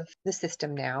out of the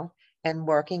system now and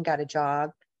working, got a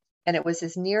job. And it was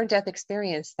his near-death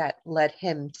experience that led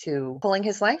him to pulling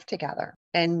his life together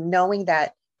and knowing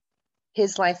that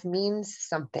his life means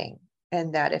something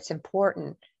and that it's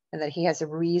important and that he has a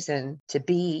reason to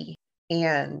be.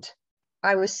 And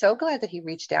I was so glad that he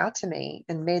reached out to me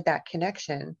and made that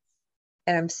connection.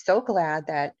 And I'm so glad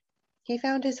that he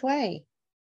found his way.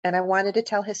 And I wanted to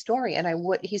tell his story. And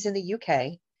he's in the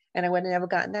UK. And I would have never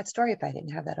gotten that story if I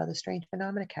didn't have that other strange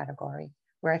phenomena category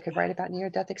where I could write about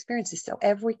near-death experiences. So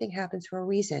everything happens for a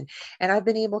reason. And I've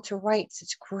been able to write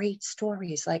such great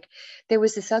stories. Like there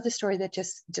was this other story that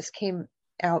just came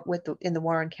out in the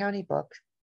Warren County book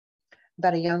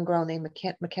about a young girl named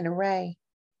McKenna Ray.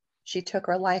 She took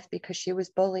her life because she was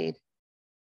bullied.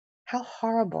 How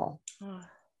horrible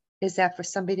is that for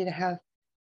somebody to have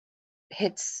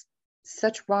hit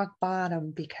such rock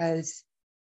bottom because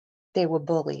they were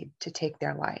bullied to take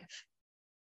their life?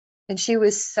 And she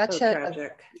was such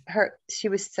she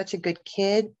was such a good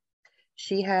kid.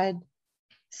 She had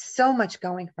so much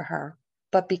going for her,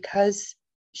 but because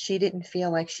she didn't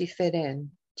feel like she fit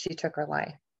in, she took her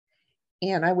life.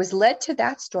 And I was led to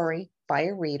that story by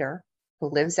a reader who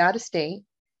lives out of state.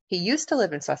 He used to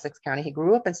live in Sussex County. He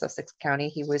grew up in Sussex County.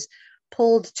 He was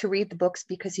pulled to read the books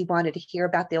because he wanted to hear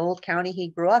about the old county he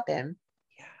grew up in.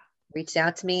 Yeah. Reached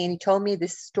out to me and he told me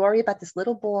this story about this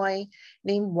little boy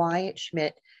named Wyatt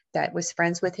Schmidt that was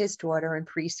friends with his daughter in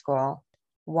preschool.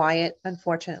 Wyatt,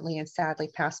 unfortunately and sadly,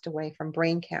 passed away from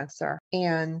brain cancer.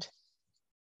 And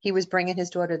he was bringing his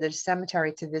daughter to the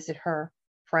cemetery to visit her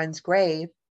friend's grave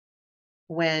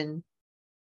when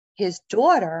his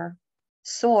daughter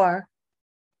saw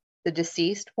the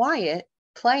deceased Wyatt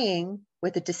playing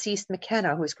with the deceased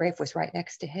McKenna, whose grave was right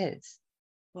next to his.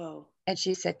 Whoa. And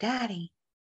she said, Daddy,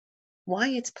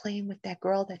 Wyatt's playing with that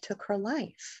girl that took her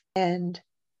life. And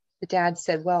the dad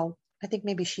said, well, I think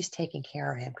maybe she's taking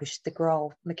care of him because the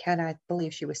girl, McKenna, I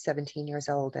believe she was 17 years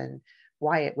old and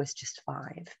Wyatt was just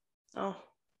 5. Oh.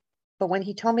 But when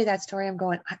he told me that story, I'm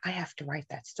going, I have to write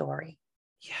that story.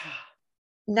 Yeah.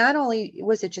 Not only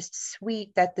was it just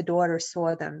sweet that the daughter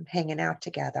saw them hanging out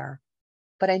together,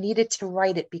 but I needed to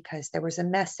write it because there was a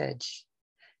message.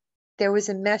 There was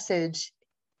a message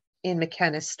in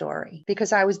McKenna's story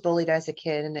because I was bullied as a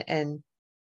kid and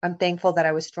I'm thankful that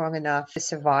I was strong enough to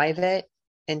survive it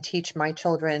and teach my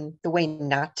children the way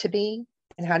not to be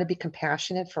and how to be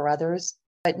compassionate for others.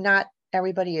 But not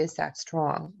everybody is that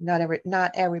strong. Not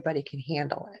everybody can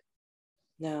handle it.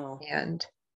 No, And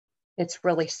it's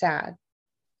really sad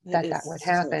it that that would is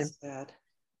so happen. sad.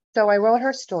 So I wrote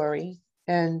her story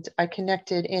and I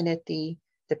connected in it the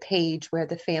page where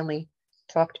the family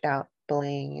talked about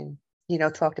bullying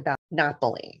and, talked about not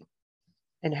bullying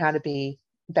and how to be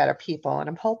better people. And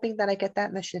I'm hoping that I get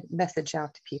that message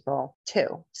out to people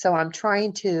too. So I'm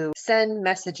trying to send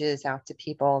messages out to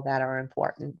people that are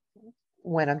important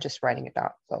when I'm just writing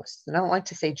about ghosts. And I don't like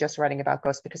to say just writing about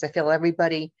ghosts because I feel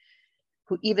everybody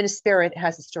who, even a spirit,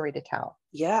 has a story to tell.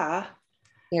 Yeah.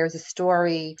 There's a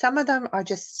story. Some of them are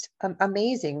just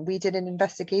amazing. We did an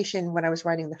investigation when I was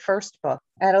writing the first book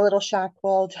at a little shop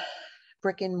called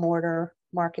Brick and Mortar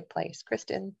Marketplace.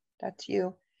 Kristen, that's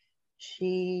you.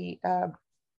 She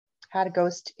had a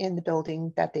ghost in the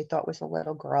building that they thought was a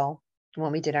little girl.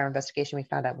 When we did our investigation, we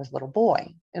found out it was a little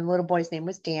boy. And the little boy's name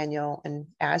was Daniel. And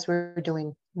as we were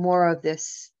doing more of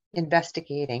this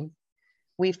investigating,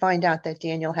 we find out that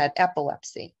Daniel had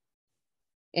epilepsy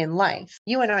in life.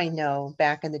 You and I know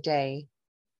back in the day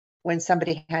when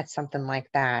somebody had something like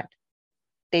that,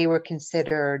 they were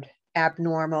considered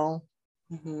abnormal,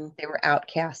 Mm-hmm. they were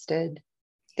outcasted,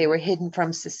 they were hidden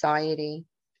from society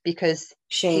because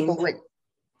people Shamed. would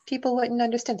people wouldn't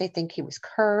understand. They think he was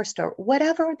cursed or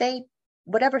whatever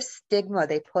stigma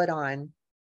they put on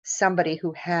somebody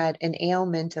who had an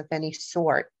ailment of any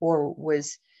sort or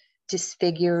was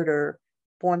disfigured or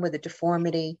born with a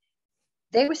deformity.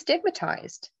 They were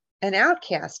stigmatized and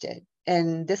outcasted.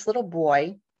 And this little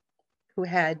boy who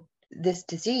had this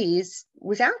disease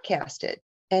was outcasted.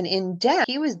 And in death,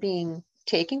 he was being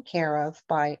taken care of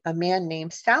by a man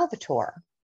named Salvatore,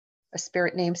 a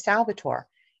spirit named Salvatore.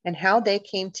 And how they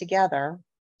came together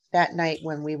that night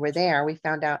when we were there, we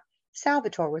found out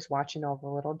Salvatore was watching over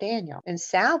little Daniel. And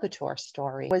Salvatore's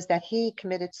story was that he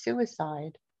committed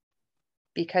suicide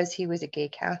because he was a gay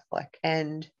Catholic.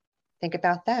 And think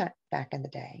about that back in the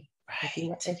day.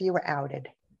 Right. If you were outed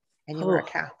and you were a Oh,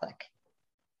 Catholic,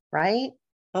 right?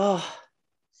 oh,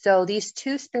 So these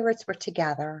two spirits were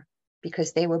together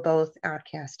because they were both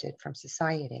outcasted from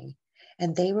society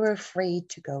and they were afraid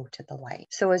to go to the light.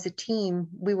 So as a team,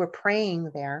 we were praying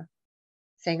there,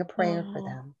 saying a prayer for oh,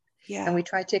 them. And yeah. we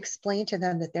tried to explain to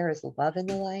them that there is love in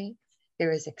the light,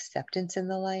 there is acceptance in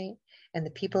the light, and the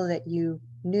people that you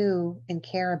knew and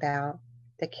care about,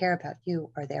 that care about you,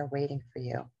 are there waiting for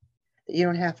you. That you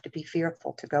don't have to be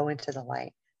fearful to go into the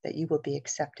light, that you will be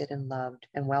accepted and loved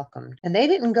and welcomed. And they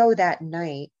didn't go that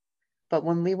night, but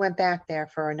when we went back there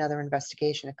for another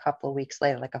investigation a couple of weeks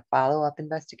later, like a follow-up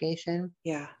investigation,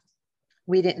 Yeah.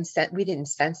 we didn't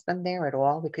sense them there at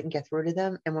all. We couldn't get through to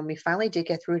them. And when we finally did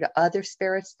get through to other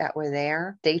spirits that were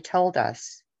there, they told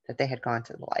us that they had gone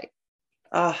to the light.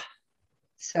 Ah,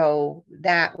 So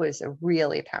that was a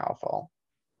really powerful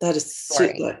that is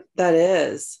story. that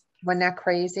is. Wasn't that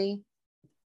crazy?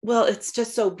 Well, it's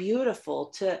just so beautiful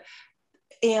to,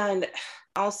 and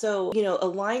also,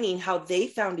 aligning how they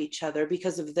found each other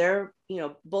because of their,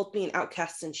 both being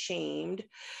outcasts and shamed.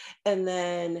 And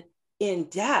then in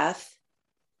death,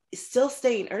 still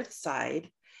staying earthside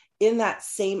in that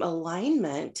same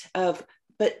alignment of,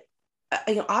 but,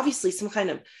 obviously some kind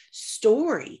of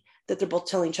story that they're both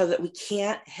telling each other, that we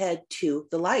can't head to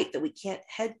the light, that we can't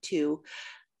head to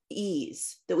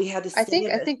ease, that we had to I stay think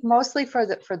in I it. think mostly for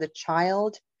the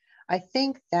child, I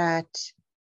think that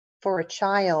for a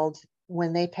child,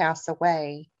 when they pass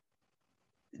away,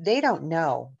 they don't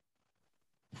know.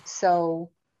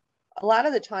 So a lot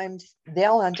of the times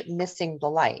they'll end up missing the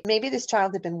light. Maybe this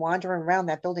child had been wandering around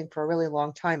that building for a really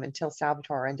long time until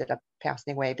Salvatore ended up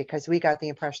passing away, because we got the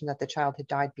impression that the child had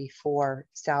died before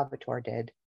Salvatore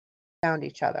did. Found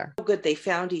each other. Good they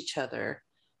found each other.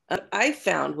 I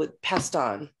found with passed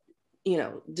on,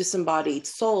 disembodied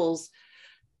souls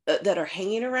that are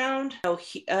hanging around,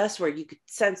 us, where you could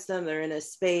sense them. They're in a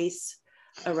space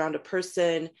around a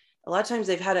person. A lot of times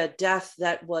they've had a death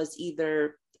that was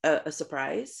either a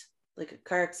surprise, like a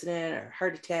car accident or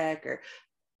heart attack, or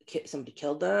somebody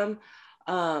killed them,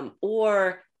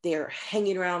 or they're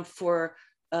hanging around for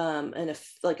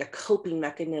like a coping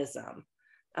mechanism,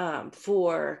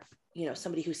 for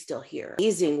somebody who's still here.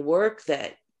 Amazing work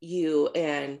that you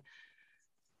and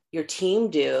your team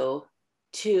do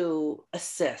to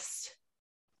assist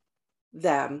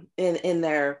them in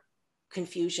their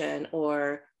confusion,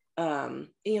 or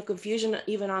confusion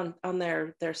even on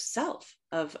their self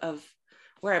of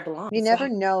where I belong. You So never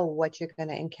know what you're going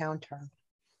to encounter.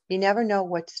 You never know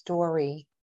what story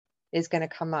is going to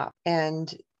come up.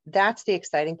 And that's the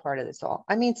exciting part of this all.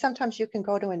 I mean, sometimes you can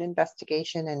go to an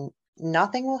investigation and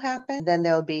nothing will happen. Then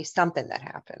there'll be something that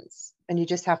happens. And you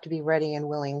just have to be ready and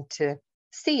willing to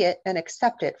see it and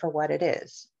accept it for what it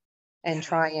is. and Yeah.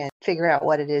 try and figure out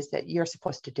what it is that you're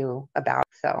supposed to do about.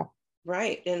 So,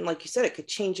 Right. And like you said, it could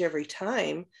change every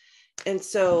time. And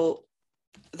so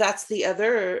that's the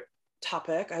other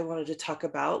topic I wanted to talk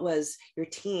about was your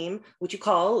team, which you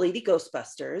call Lady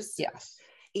Ghostbusters. yes.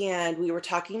 And we were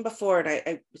talking before, and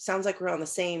it sounds like we're on the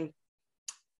same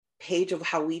page of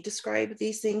how we describe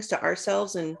these things to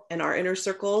ourselves and our inner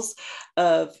circles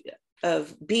of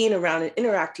being around and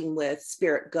interacting with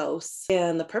spirit ghosts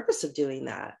and the purpose of doing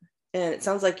that. And it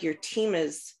sounds like your team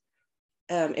is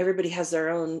everybody has their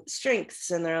own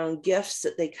strengths and their own gifts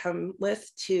that they come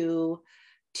with to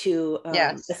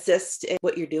Yes. assist in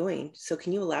what you're doing. So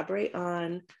can you elaborate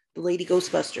on the Lady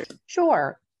Ghostbusters?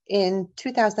 Sure. In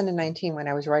 2019, when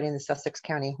I was writing the Sussex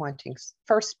County Hauntings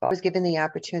first book, I was given the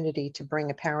opportunity to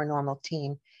bring a paranormal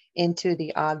team into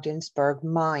the Ogdensburg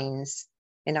mines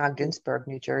in Ogdensburg,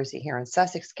 New Jersey, here in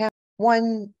Sussex County.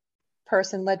 One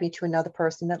person led me to another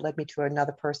person that led me to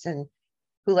another person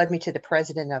who led me to the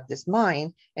president of this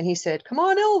mine. And he said, come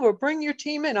on over, bring your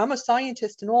team in. I'm a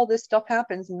scientist and all this stuff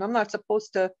happens and I'm not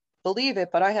supposed to believe it,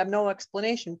 but I have no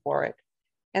explanation for it.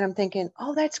 And I'm thinking,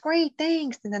 oh, that's great,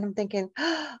 thanks. And then I'm thinking,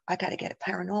 oh, I got to get a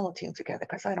paranormal team together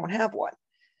because I don't have one.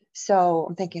 So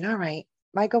I'm thinking, all right,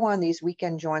 I go on these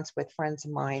weekend jaunts with friends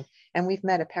of mine, and we've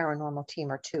met a paranormal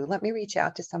team or two. Let me reach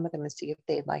out to some of them and see if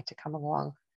they'd like to come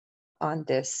along on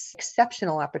this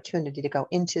exceptional opportunity to go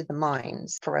into the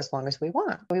mines for as long as we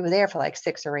want. We were there for like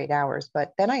 6 or 8 hours,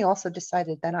 but then I also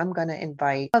decided that I'm going to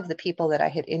invite of the people that I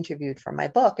had interviewed for my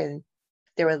book. And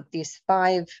there were these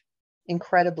 5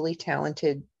 incredibly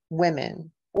talented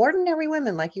women, ordinary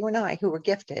women like you and I, who were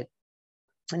gifted.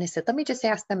 And I said, let me just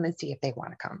ask them and see if they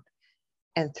want to come.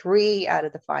 And 3 out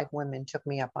of the 5 women took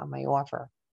me up on my offer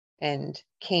and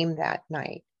came that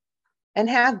night and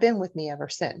have been with me ever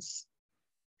since.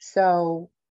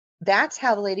 So that's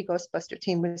how the Lady Ghostbuster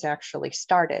team was actually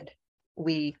started.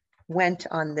 We went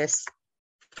on this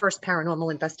first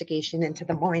paranormal investigation into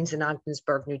the mines in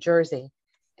Ogdensburg, New Jersey.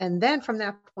 And then from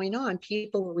that point on,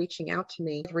 people were reaching out to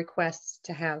me with requests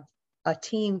to have a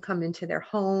team come into their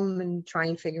home and try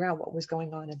and figure out what was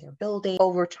going on in their building.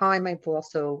 Over time, I've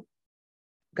also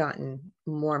gotten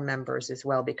more members as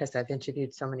well because I've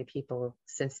interviewed so many people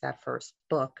since that first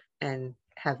book and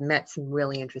have met some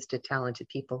really interested, talented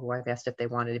people who I've asked if they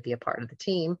wanted to be a part of the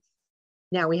team.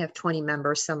 Now we have 20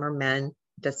 members. Some are men.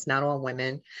 That's not all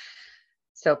women.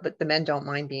 So, but the men don't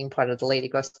mind being part of the Lady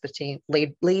Ghostbuster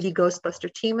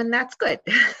team, and that's good.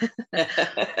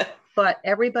 But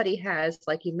everybody has,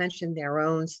 like you mentioned, their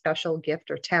own special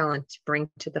gift or talent to bring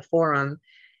to the forum.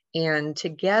 And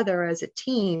together as a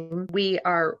team, we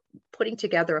are putting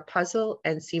together a puzzle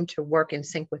and seem to work in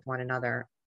sync with one another.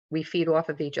 We feed off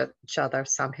of each other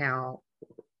somehow.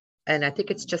 And I think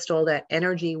it's just all that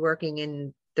energy working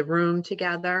in the room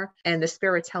together and the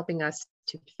spirits helping us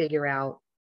to figure out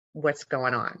what's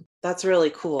going on. That's really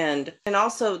cool. And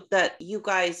also that you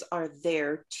guys are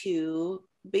there to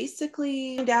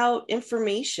basically find out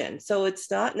information. So it's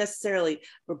not necessarily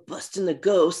we're busting the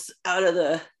ghosts out of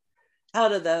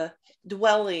the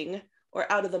dwelling or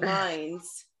out of the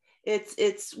mines.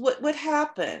 It's what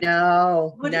happened.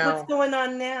 No, What's going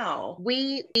on now?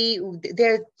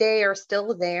 They are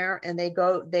still there, and they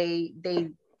go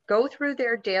through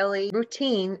their daily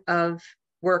routine of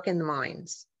work in the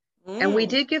mines. And we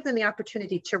did give them the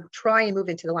opportunity to try and move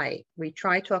into the light. We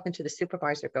tried talking to the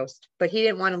supervisor ghost, but he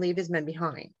didn't want to leave his men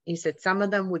behind. He said some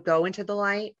of them would go into the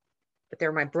light, but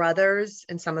they're my brothers,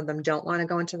 and some of them don't want to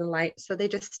go into the light, so they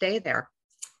just stay there.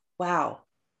 Wow.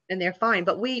 And they're fine.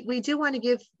 But we do want to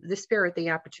give the spirit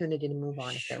the opportunity to move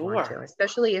on if they want to,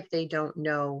 especially if they don't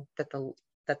know that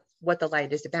what the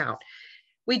light is about.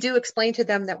 We do explain to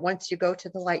them that once you go to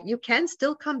the light, you can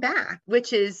still come back,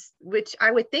 which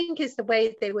I would think is the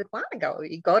way they would want to go.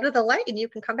 You go to the light and you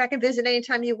can come back and visit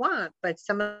anytime you want, but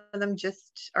some of them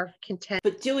just are content.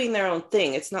 But doing their own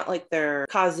thing. It's not like they're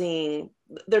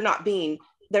not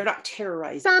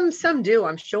terrorizing. Some do,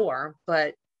 I'm sure,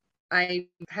 but I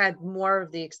had more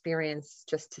of the experience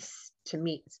just to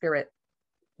meet spirit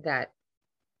that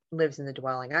lives in the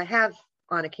dwelling. I have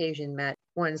on occasion met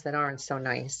ones that aren't so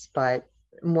nice, but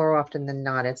more often than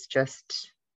not, it's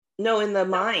just in the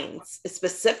mines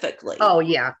specifically. Oh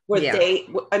yeah.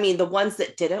 The ones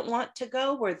that didn't want to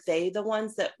go, were they the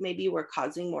ones that maybe were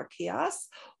causing more chaos,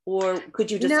 or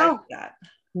could you decide that?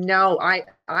 No, I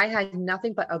had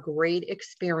nothing but a great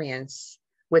experience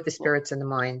with the spirits in the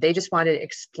mine. They just wanted to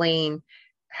explain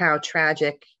how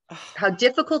tragic, how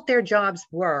difficult their jobs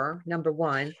were, number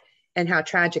one, and how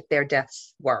tragic their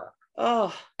deaths were.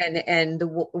 Oh, and the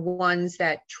ones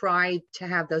that tried to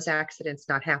have those accidents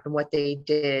not happen, what they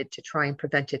did to try and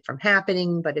prevent it from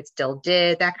happening, but it still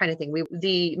did, that kind of thing.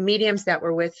 The mediums that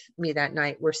were with me that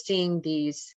night were seeing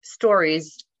these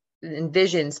stories and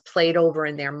visions played over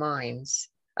in their minds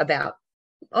about,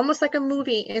 almost like a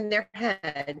movie in their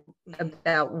head, mhm.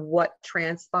 about what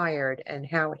transpired and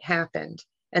how it happened.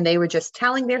 And they were just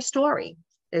telling their story,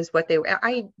 is what they were.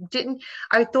 I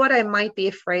thought I might be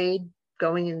afraid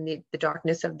going in the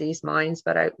darkness of these minds,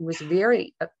 but I was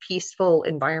very a peaceful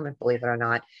environment, believe it or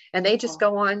not. And they just Oh,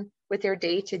 go on with their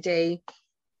day-to-day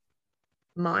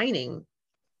mining.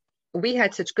 We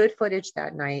had such good footage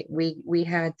that night. We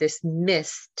had this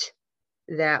mist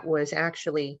that was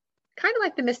actually kind of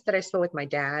like the mist that I saw with my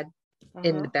dad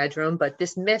in the uh-huh. bedroom, but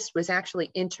this mist was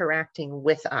actually interacting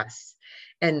with us.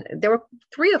 And there were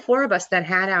 3 or 4 of us that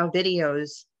had our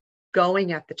videos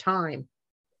going at the time.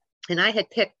 And I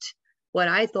had picked what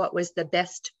I thought was the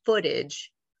best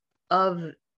footage of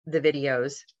the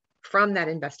videos from that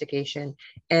investigation.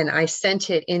 And I sent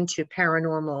it into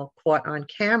Paranormal Caught on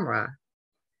Camera.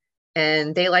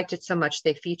 And they liked it so much,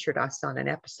 they featured us on an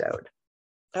episode.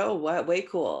 Oh, wow, way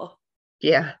cool.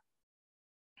 Yeah,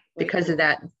 Way because of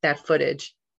cool. that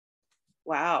footage.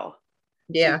 Wow.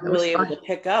 So Yeah, you it were was really able fun. to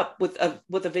pick up with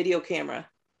a video camera.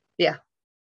 Yeah,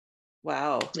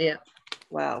 Wow. yeah.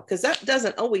 Wow. Because that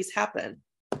doesn't always happen.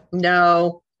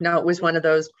 No, no, it was one of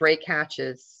those great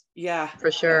catches Yeah. for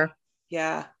Yeah. sure.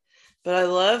 Yeah. But I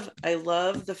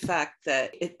love the fact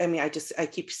that I mean, I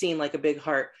keep seeing like a big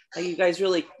heart. Like you guys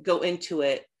really go into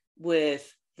it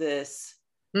with this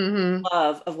Hmm.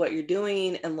 love of what you're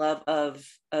doing and love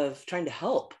of trying to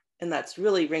help. And that's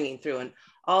really ringing through and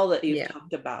all that you've Yeah.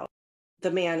 talked about.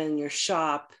 The man in your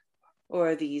shop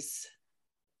or these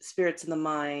spirits in the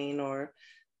mine or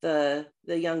the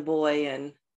young boy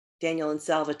and Daniel and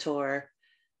Salvatore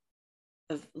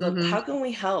of Hmm. how can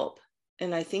we help?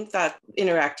 And I think that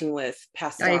interacting with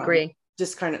passed I on agree.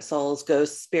 discarnate souls,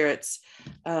 ghosts, spirits,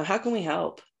 how can we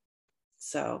help?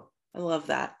 So I love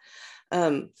that.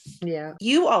 Um, Yeah,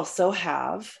 you also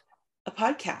have a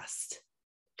podcast.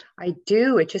 I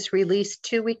do. It just released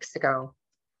 2 weeks ago.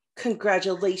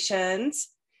 Congratulations.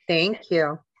 Thank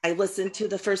you. I listened to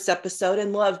the first episode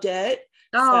and loved it.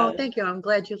 Oh, So thank you. I'm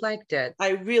glad you liked it. I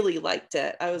really liked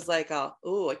it. I was like,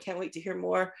 oh, I can't wait to hear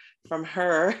more from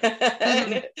her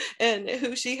Hmm. and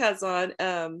who she has on.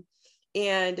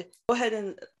 And go ahead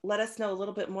and let us know a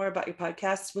little bit more about your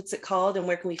podcast. What's it called and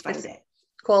where can we find It's it?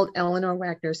 called Eleanor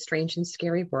Wagner's Strange and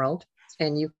Scary World.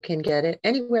 And you can get it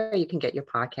anywhere you can get your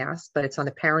podcast, but it's on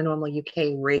the Paranormal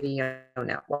UK Radio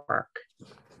Network.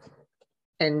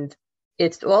 And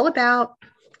it's all about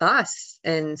us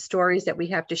and stories that we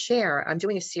have to share. I'm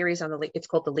doing a series on it's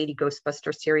called the Lady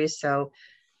Ghostbuster series. So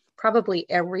probably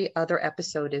every other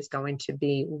episode is going to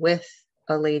be with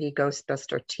a Lady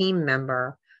Ghostbuster team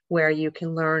member, where you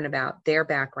can learn about their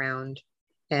background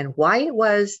and why it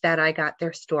was that I got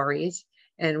their stories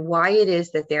and why it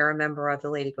is that they're a member of the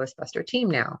Lady Ghostbuster team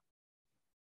now.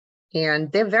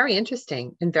 And they're very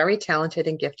interesting and very talented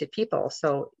and gifted people.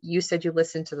 So you said you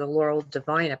listened to the Laurel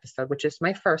Divine episode, which is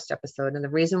my first episode. And the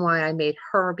reason why I made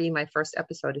her be my first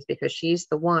episode is because she's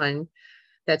the one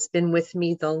that's been with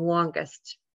me the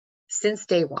longest since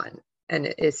day one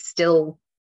and is still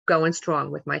going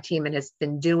strong with my team and has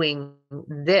been doing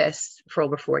this for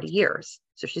over 40 years.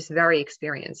 So she's very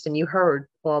experienced. And you heard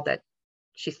all that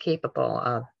she's capable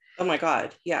of. Oh my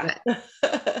God. Yeah.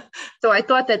 So I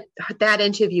thought that that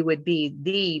interview would be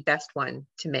the best one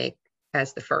to make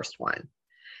as the first one.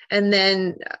 And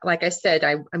then, like I said,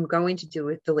 I'm going to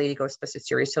do the Lady Ghostbuster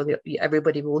series so that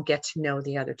everybody will get to know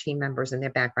the other team members and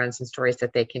their backgrounds and stories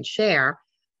that they can share.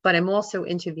 But I'm also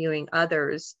interviewing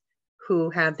others who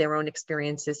have their own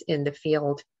experiences in the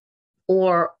field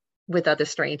or with other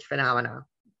strange phenomena.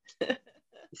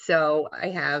 So I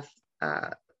have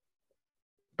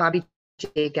Bobby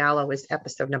J. Gallo is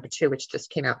episode number 2, which just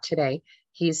came out today.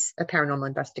 He's a paranormal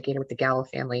investigator with the Gallo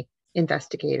family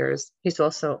investigators. He's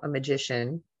also a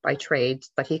magician by trade,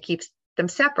 but he keeps them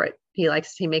separate. He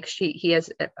has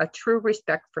a true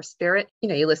respect for spirit. You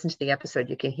know, you listen to the episode,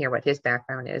 you can hear what his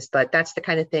background is, but that's the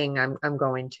kind of thing I'm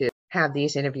going to have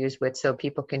these interviews with, so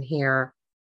people can hear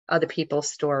other people's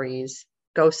stories,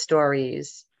 ghost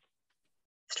stories,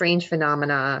 strange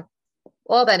phenomena,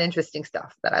 all that interesting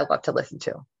stuff that I love to listen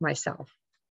to myself.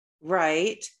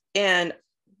 Right. And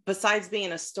besides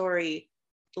being a story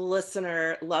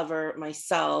listener, lover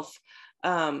myself,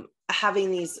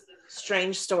 having these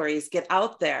strange stories get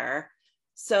out there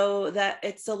so that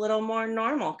it's a little more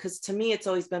normal. Because to me, it's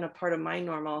always been a part of my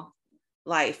normal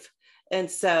life. And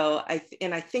so I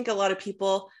think a lot of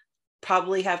people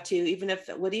probably have to, even if,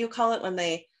 what do you call it when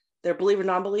they're believer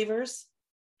non-believers?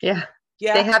 Yeah. They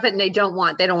Yeah, have it and they don't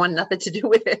want nothing to do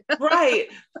with it. right.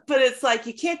 But it's like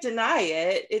you can't deny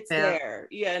it. It's Yeah. there,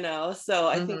 you know. So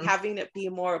I think Hmm. having it be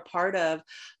more a part of,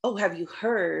 oh, have you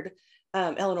heard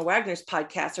Eleanor Wagner's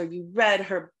podcast, or you read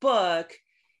her book?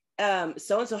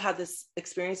 So and so had this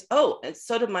experience. Oh, and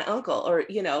so did my uncle, or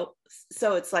you know.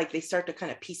 So it's like they start to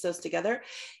kind of piece those together.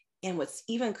 And what's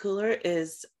even cooler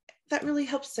is that really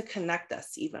helps to connect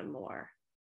us even more,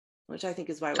 which I think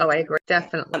is why we're Oh, I doing agree. it.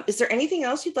 Definitely. Is there anything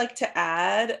else you'd like to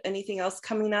add? Anything else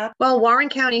coming up? Well, Warren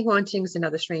County Hauntings,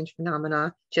 Another Strange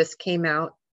Phenomena, just came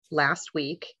out last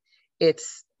week.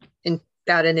 It's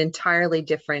about an entirely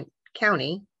different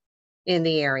county in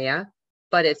the area,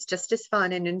 but it's just as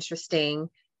fun and interesting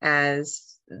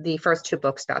as the first two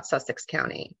books about Sussex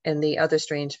County. And the Other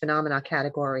Strange Phenomena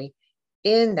category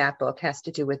in that book has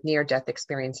to do with near-death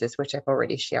experiences, which I've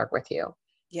already shared with you.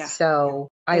 Yeah. So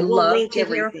I And we'll love link to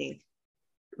hear. everything.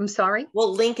 I'm sorry.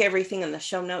 We'll link everything in the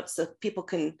show notes so people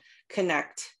can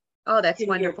connect Oh, that's to your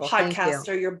wonderful. Thank podcast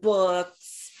you. or your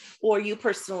books or you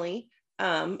personally,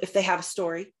 if they have a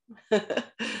story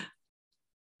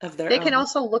of their own. They can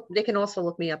also look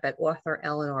me up at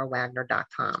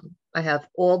authoreleanorwagner.com. I have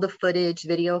all the footage,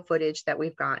 video footage that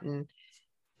we've gotten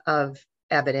of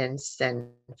evidence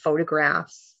and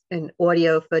photographs and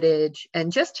audio footage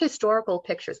and just historical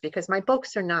pictures, because my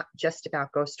books are not just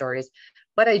about ghost stories.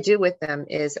 What I do with them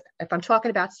is, if I'm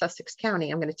talking about Sussex County,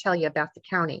 I'm going to tell you about the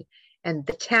county and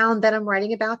the town that I'm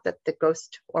writing about, that the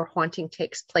ghost or haunting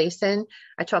takes place in.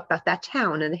 I talk about that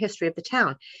town and the history of the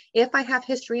town. If I have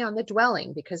history on the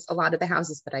dwelling, because a lot of the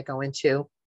houses that I go into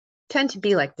tend to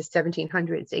be like the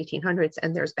 1700s, 1800s,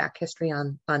 and there's back history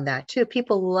on that too.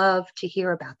 People love to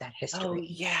hear about that Oh, history,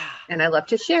 yeah. and I love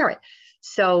to share it.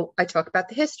 So I talk about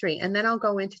the history, and then I'll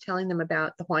go into telling them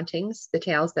about the hauntings, the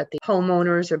tales that the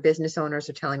homeowners or business owners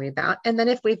are telling me about. And then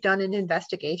if we've done an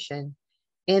investigation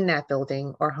in that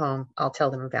building or home, I'll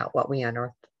tell them about what we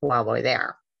unearthed while we're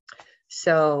there.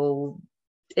 So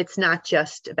it's not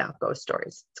just about ghost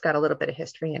stories. It's got a little bit of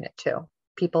history in it too.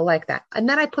 People like that. And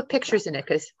then I put pictures in it,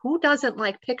 because who doesn't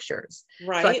like pictures? So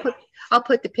Right. I'll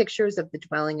put the pictures of the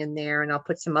dwelling in there, and I'll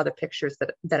put some other pictures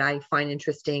that I find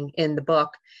interesting in the book.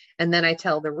 And then I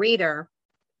tell the reader,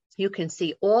 you can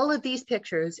see all of these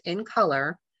pictures in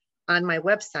color on my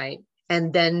website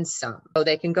and then some. So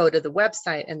they can go to the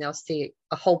website and they'll see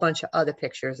a whole bunch of other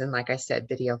pictures, and like I said,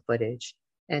 video footage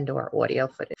and or audio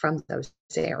footage from those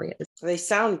areas. They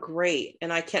sound great.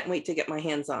 And I can't wait to get my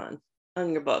hands on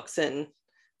your books and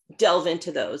delve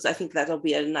into those. I think that'll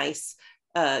be a nice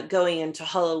going into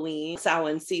Halloween,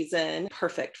 Samhain season.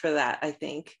 Perfect for that, I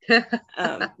think.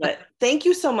 But thank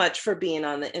you so much for being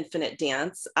on the Infinite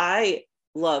Dance. I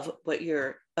love what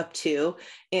you're up to.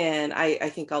 And I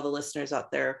think all the listeners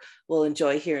out there will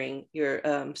enjoy hearing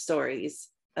your stories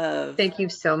of Thank you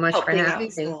so much for helping out having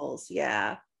me. souls.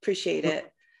 Yeah, appreciate it.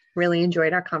 Really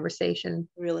enjoyed our conversation.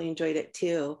 Really enjoyed it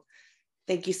too.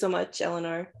 Thank you so much,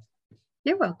 Eleanor.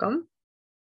 You're welcome.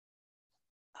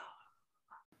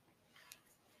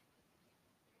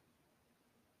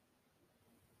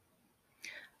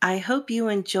 I hope you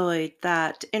enjoyed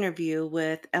that interview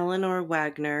with Eleanor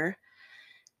Wagner.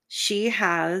 She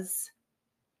has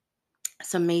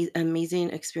some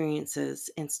amazing experiences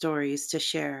and stories to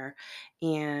share,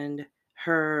 and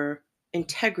her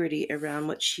integrity around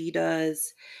what she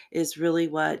does is really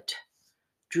what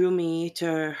drew me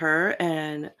to her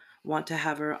and want to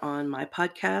have her on my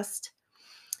podcast.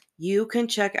 You can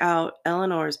check out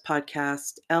Eleanor's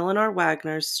podcast, Eleanor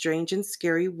Wagner's Strange and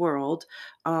Scary World,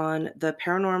 on the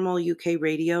Paranormal UK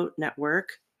Radio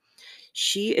Network.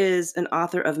 She is an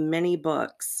author of many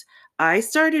books. I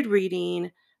started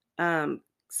reading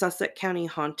Sussex County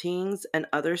Hauntings and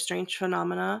Other Strange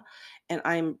Phenomena, and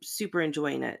I'm super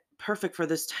enjoying it. Perfect for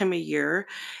this time of year.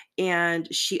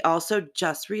 And she also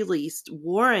just released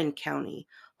Warren County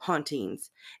Hauntings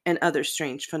and Other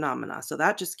Strange Phenomena. So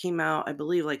that just came out, I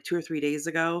believe, like 2 or 3 days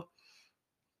ago.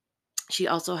 She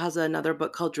also has another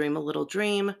book called Dream a Little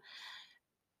Dream.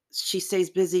 She stays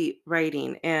busy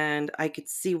writing, and I could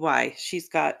see why. She's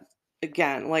got,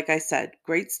 again, like I said,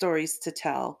 great stories to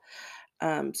tell.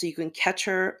 So you can catch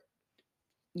her,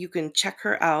 you can check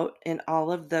her out in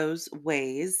all of those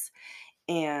ways.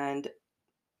 And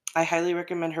I highly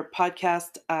recommend her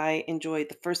podcast. I enjoyed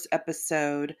the first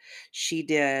episode she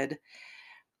did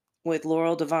with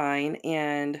Laurel Devine,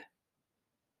 and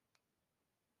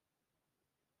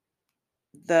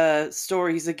the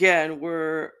stories again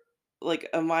were like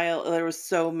a mile. There was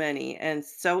so many and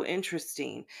so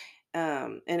interesting.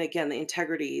 And again, the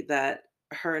integrity that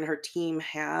her and her team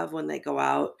have when they go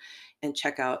out and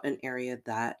check out an area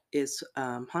that is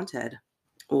haunted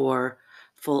or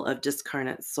full of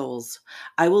discarnate souls.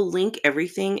 I will link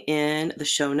everything in the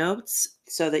show notes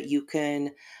so that you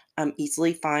can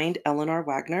easily find Eleanor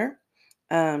Wagner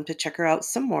to check her out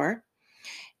some more.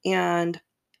 And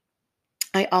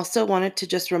I also wanted to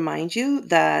just remind you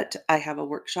that I have a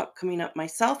workshop coming up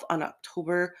myself on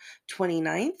October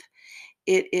 29th.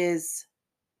 It is,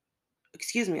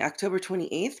 excuse me, October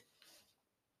 28th,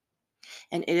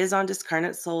 and it is on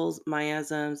discarnate souls,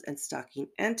 miasms, and stalking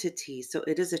entities. So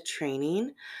it is a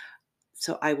training.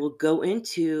 So I will go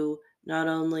into not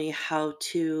only how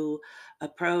to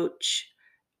approach,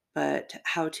 but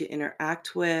how to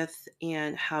interact with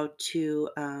and how to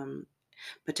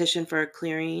petition for a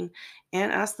clearing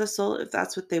and ask the soul if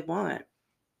that's what they want.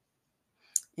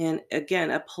 And again,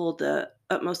 uphold the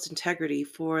utmost integrity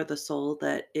for the soul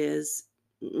that is,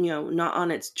 not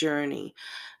on its journey.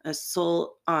 A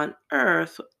soul on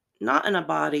earth, not in a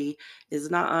body, is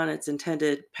not on its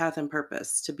intended path and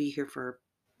purpose to be here for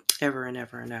ever and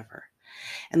ever and ever.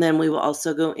 And then we will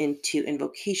also go into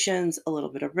invocations, a little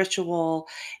bit of ritual,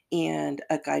 and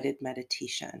a guided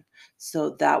meditation.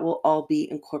 So that will all be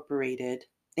incorporated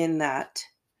in that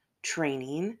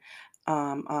training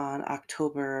on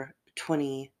October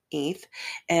 28th.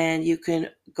 And you can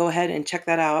go ahead and check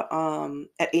that out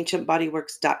at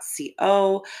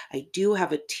ancientbodyworks.co. I do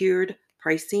have a tiered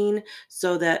pricing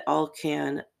so that all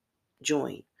can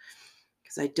join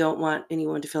because I don't want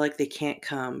anyone to feel like they can't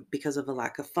come because of a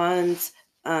lack of funds.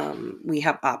 We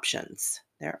have options.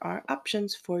 There are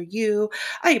options for you.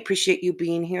 I appreciate you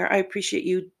being here. I appreciate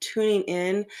you tuning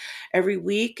in every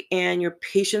week and your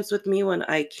patience with me when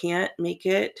I can't make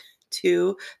it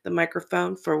to the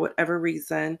microphone for whatever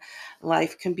reason.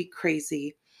 Life can be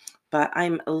crazy, but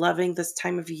I'm loving this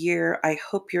time of year. I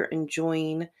hope you're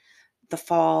enjoying the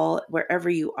fall wherever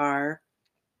you are,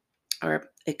 or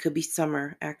it could be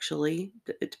summer actually,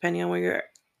 depending on where you're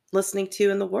listening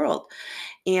to in the world.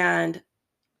 And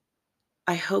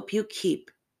I hope you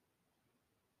keep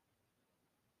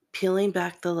peeling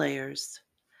back the layers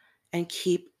and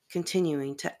keep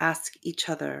continuing to ask each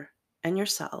other and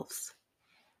yourselves,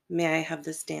 may I have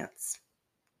this dance?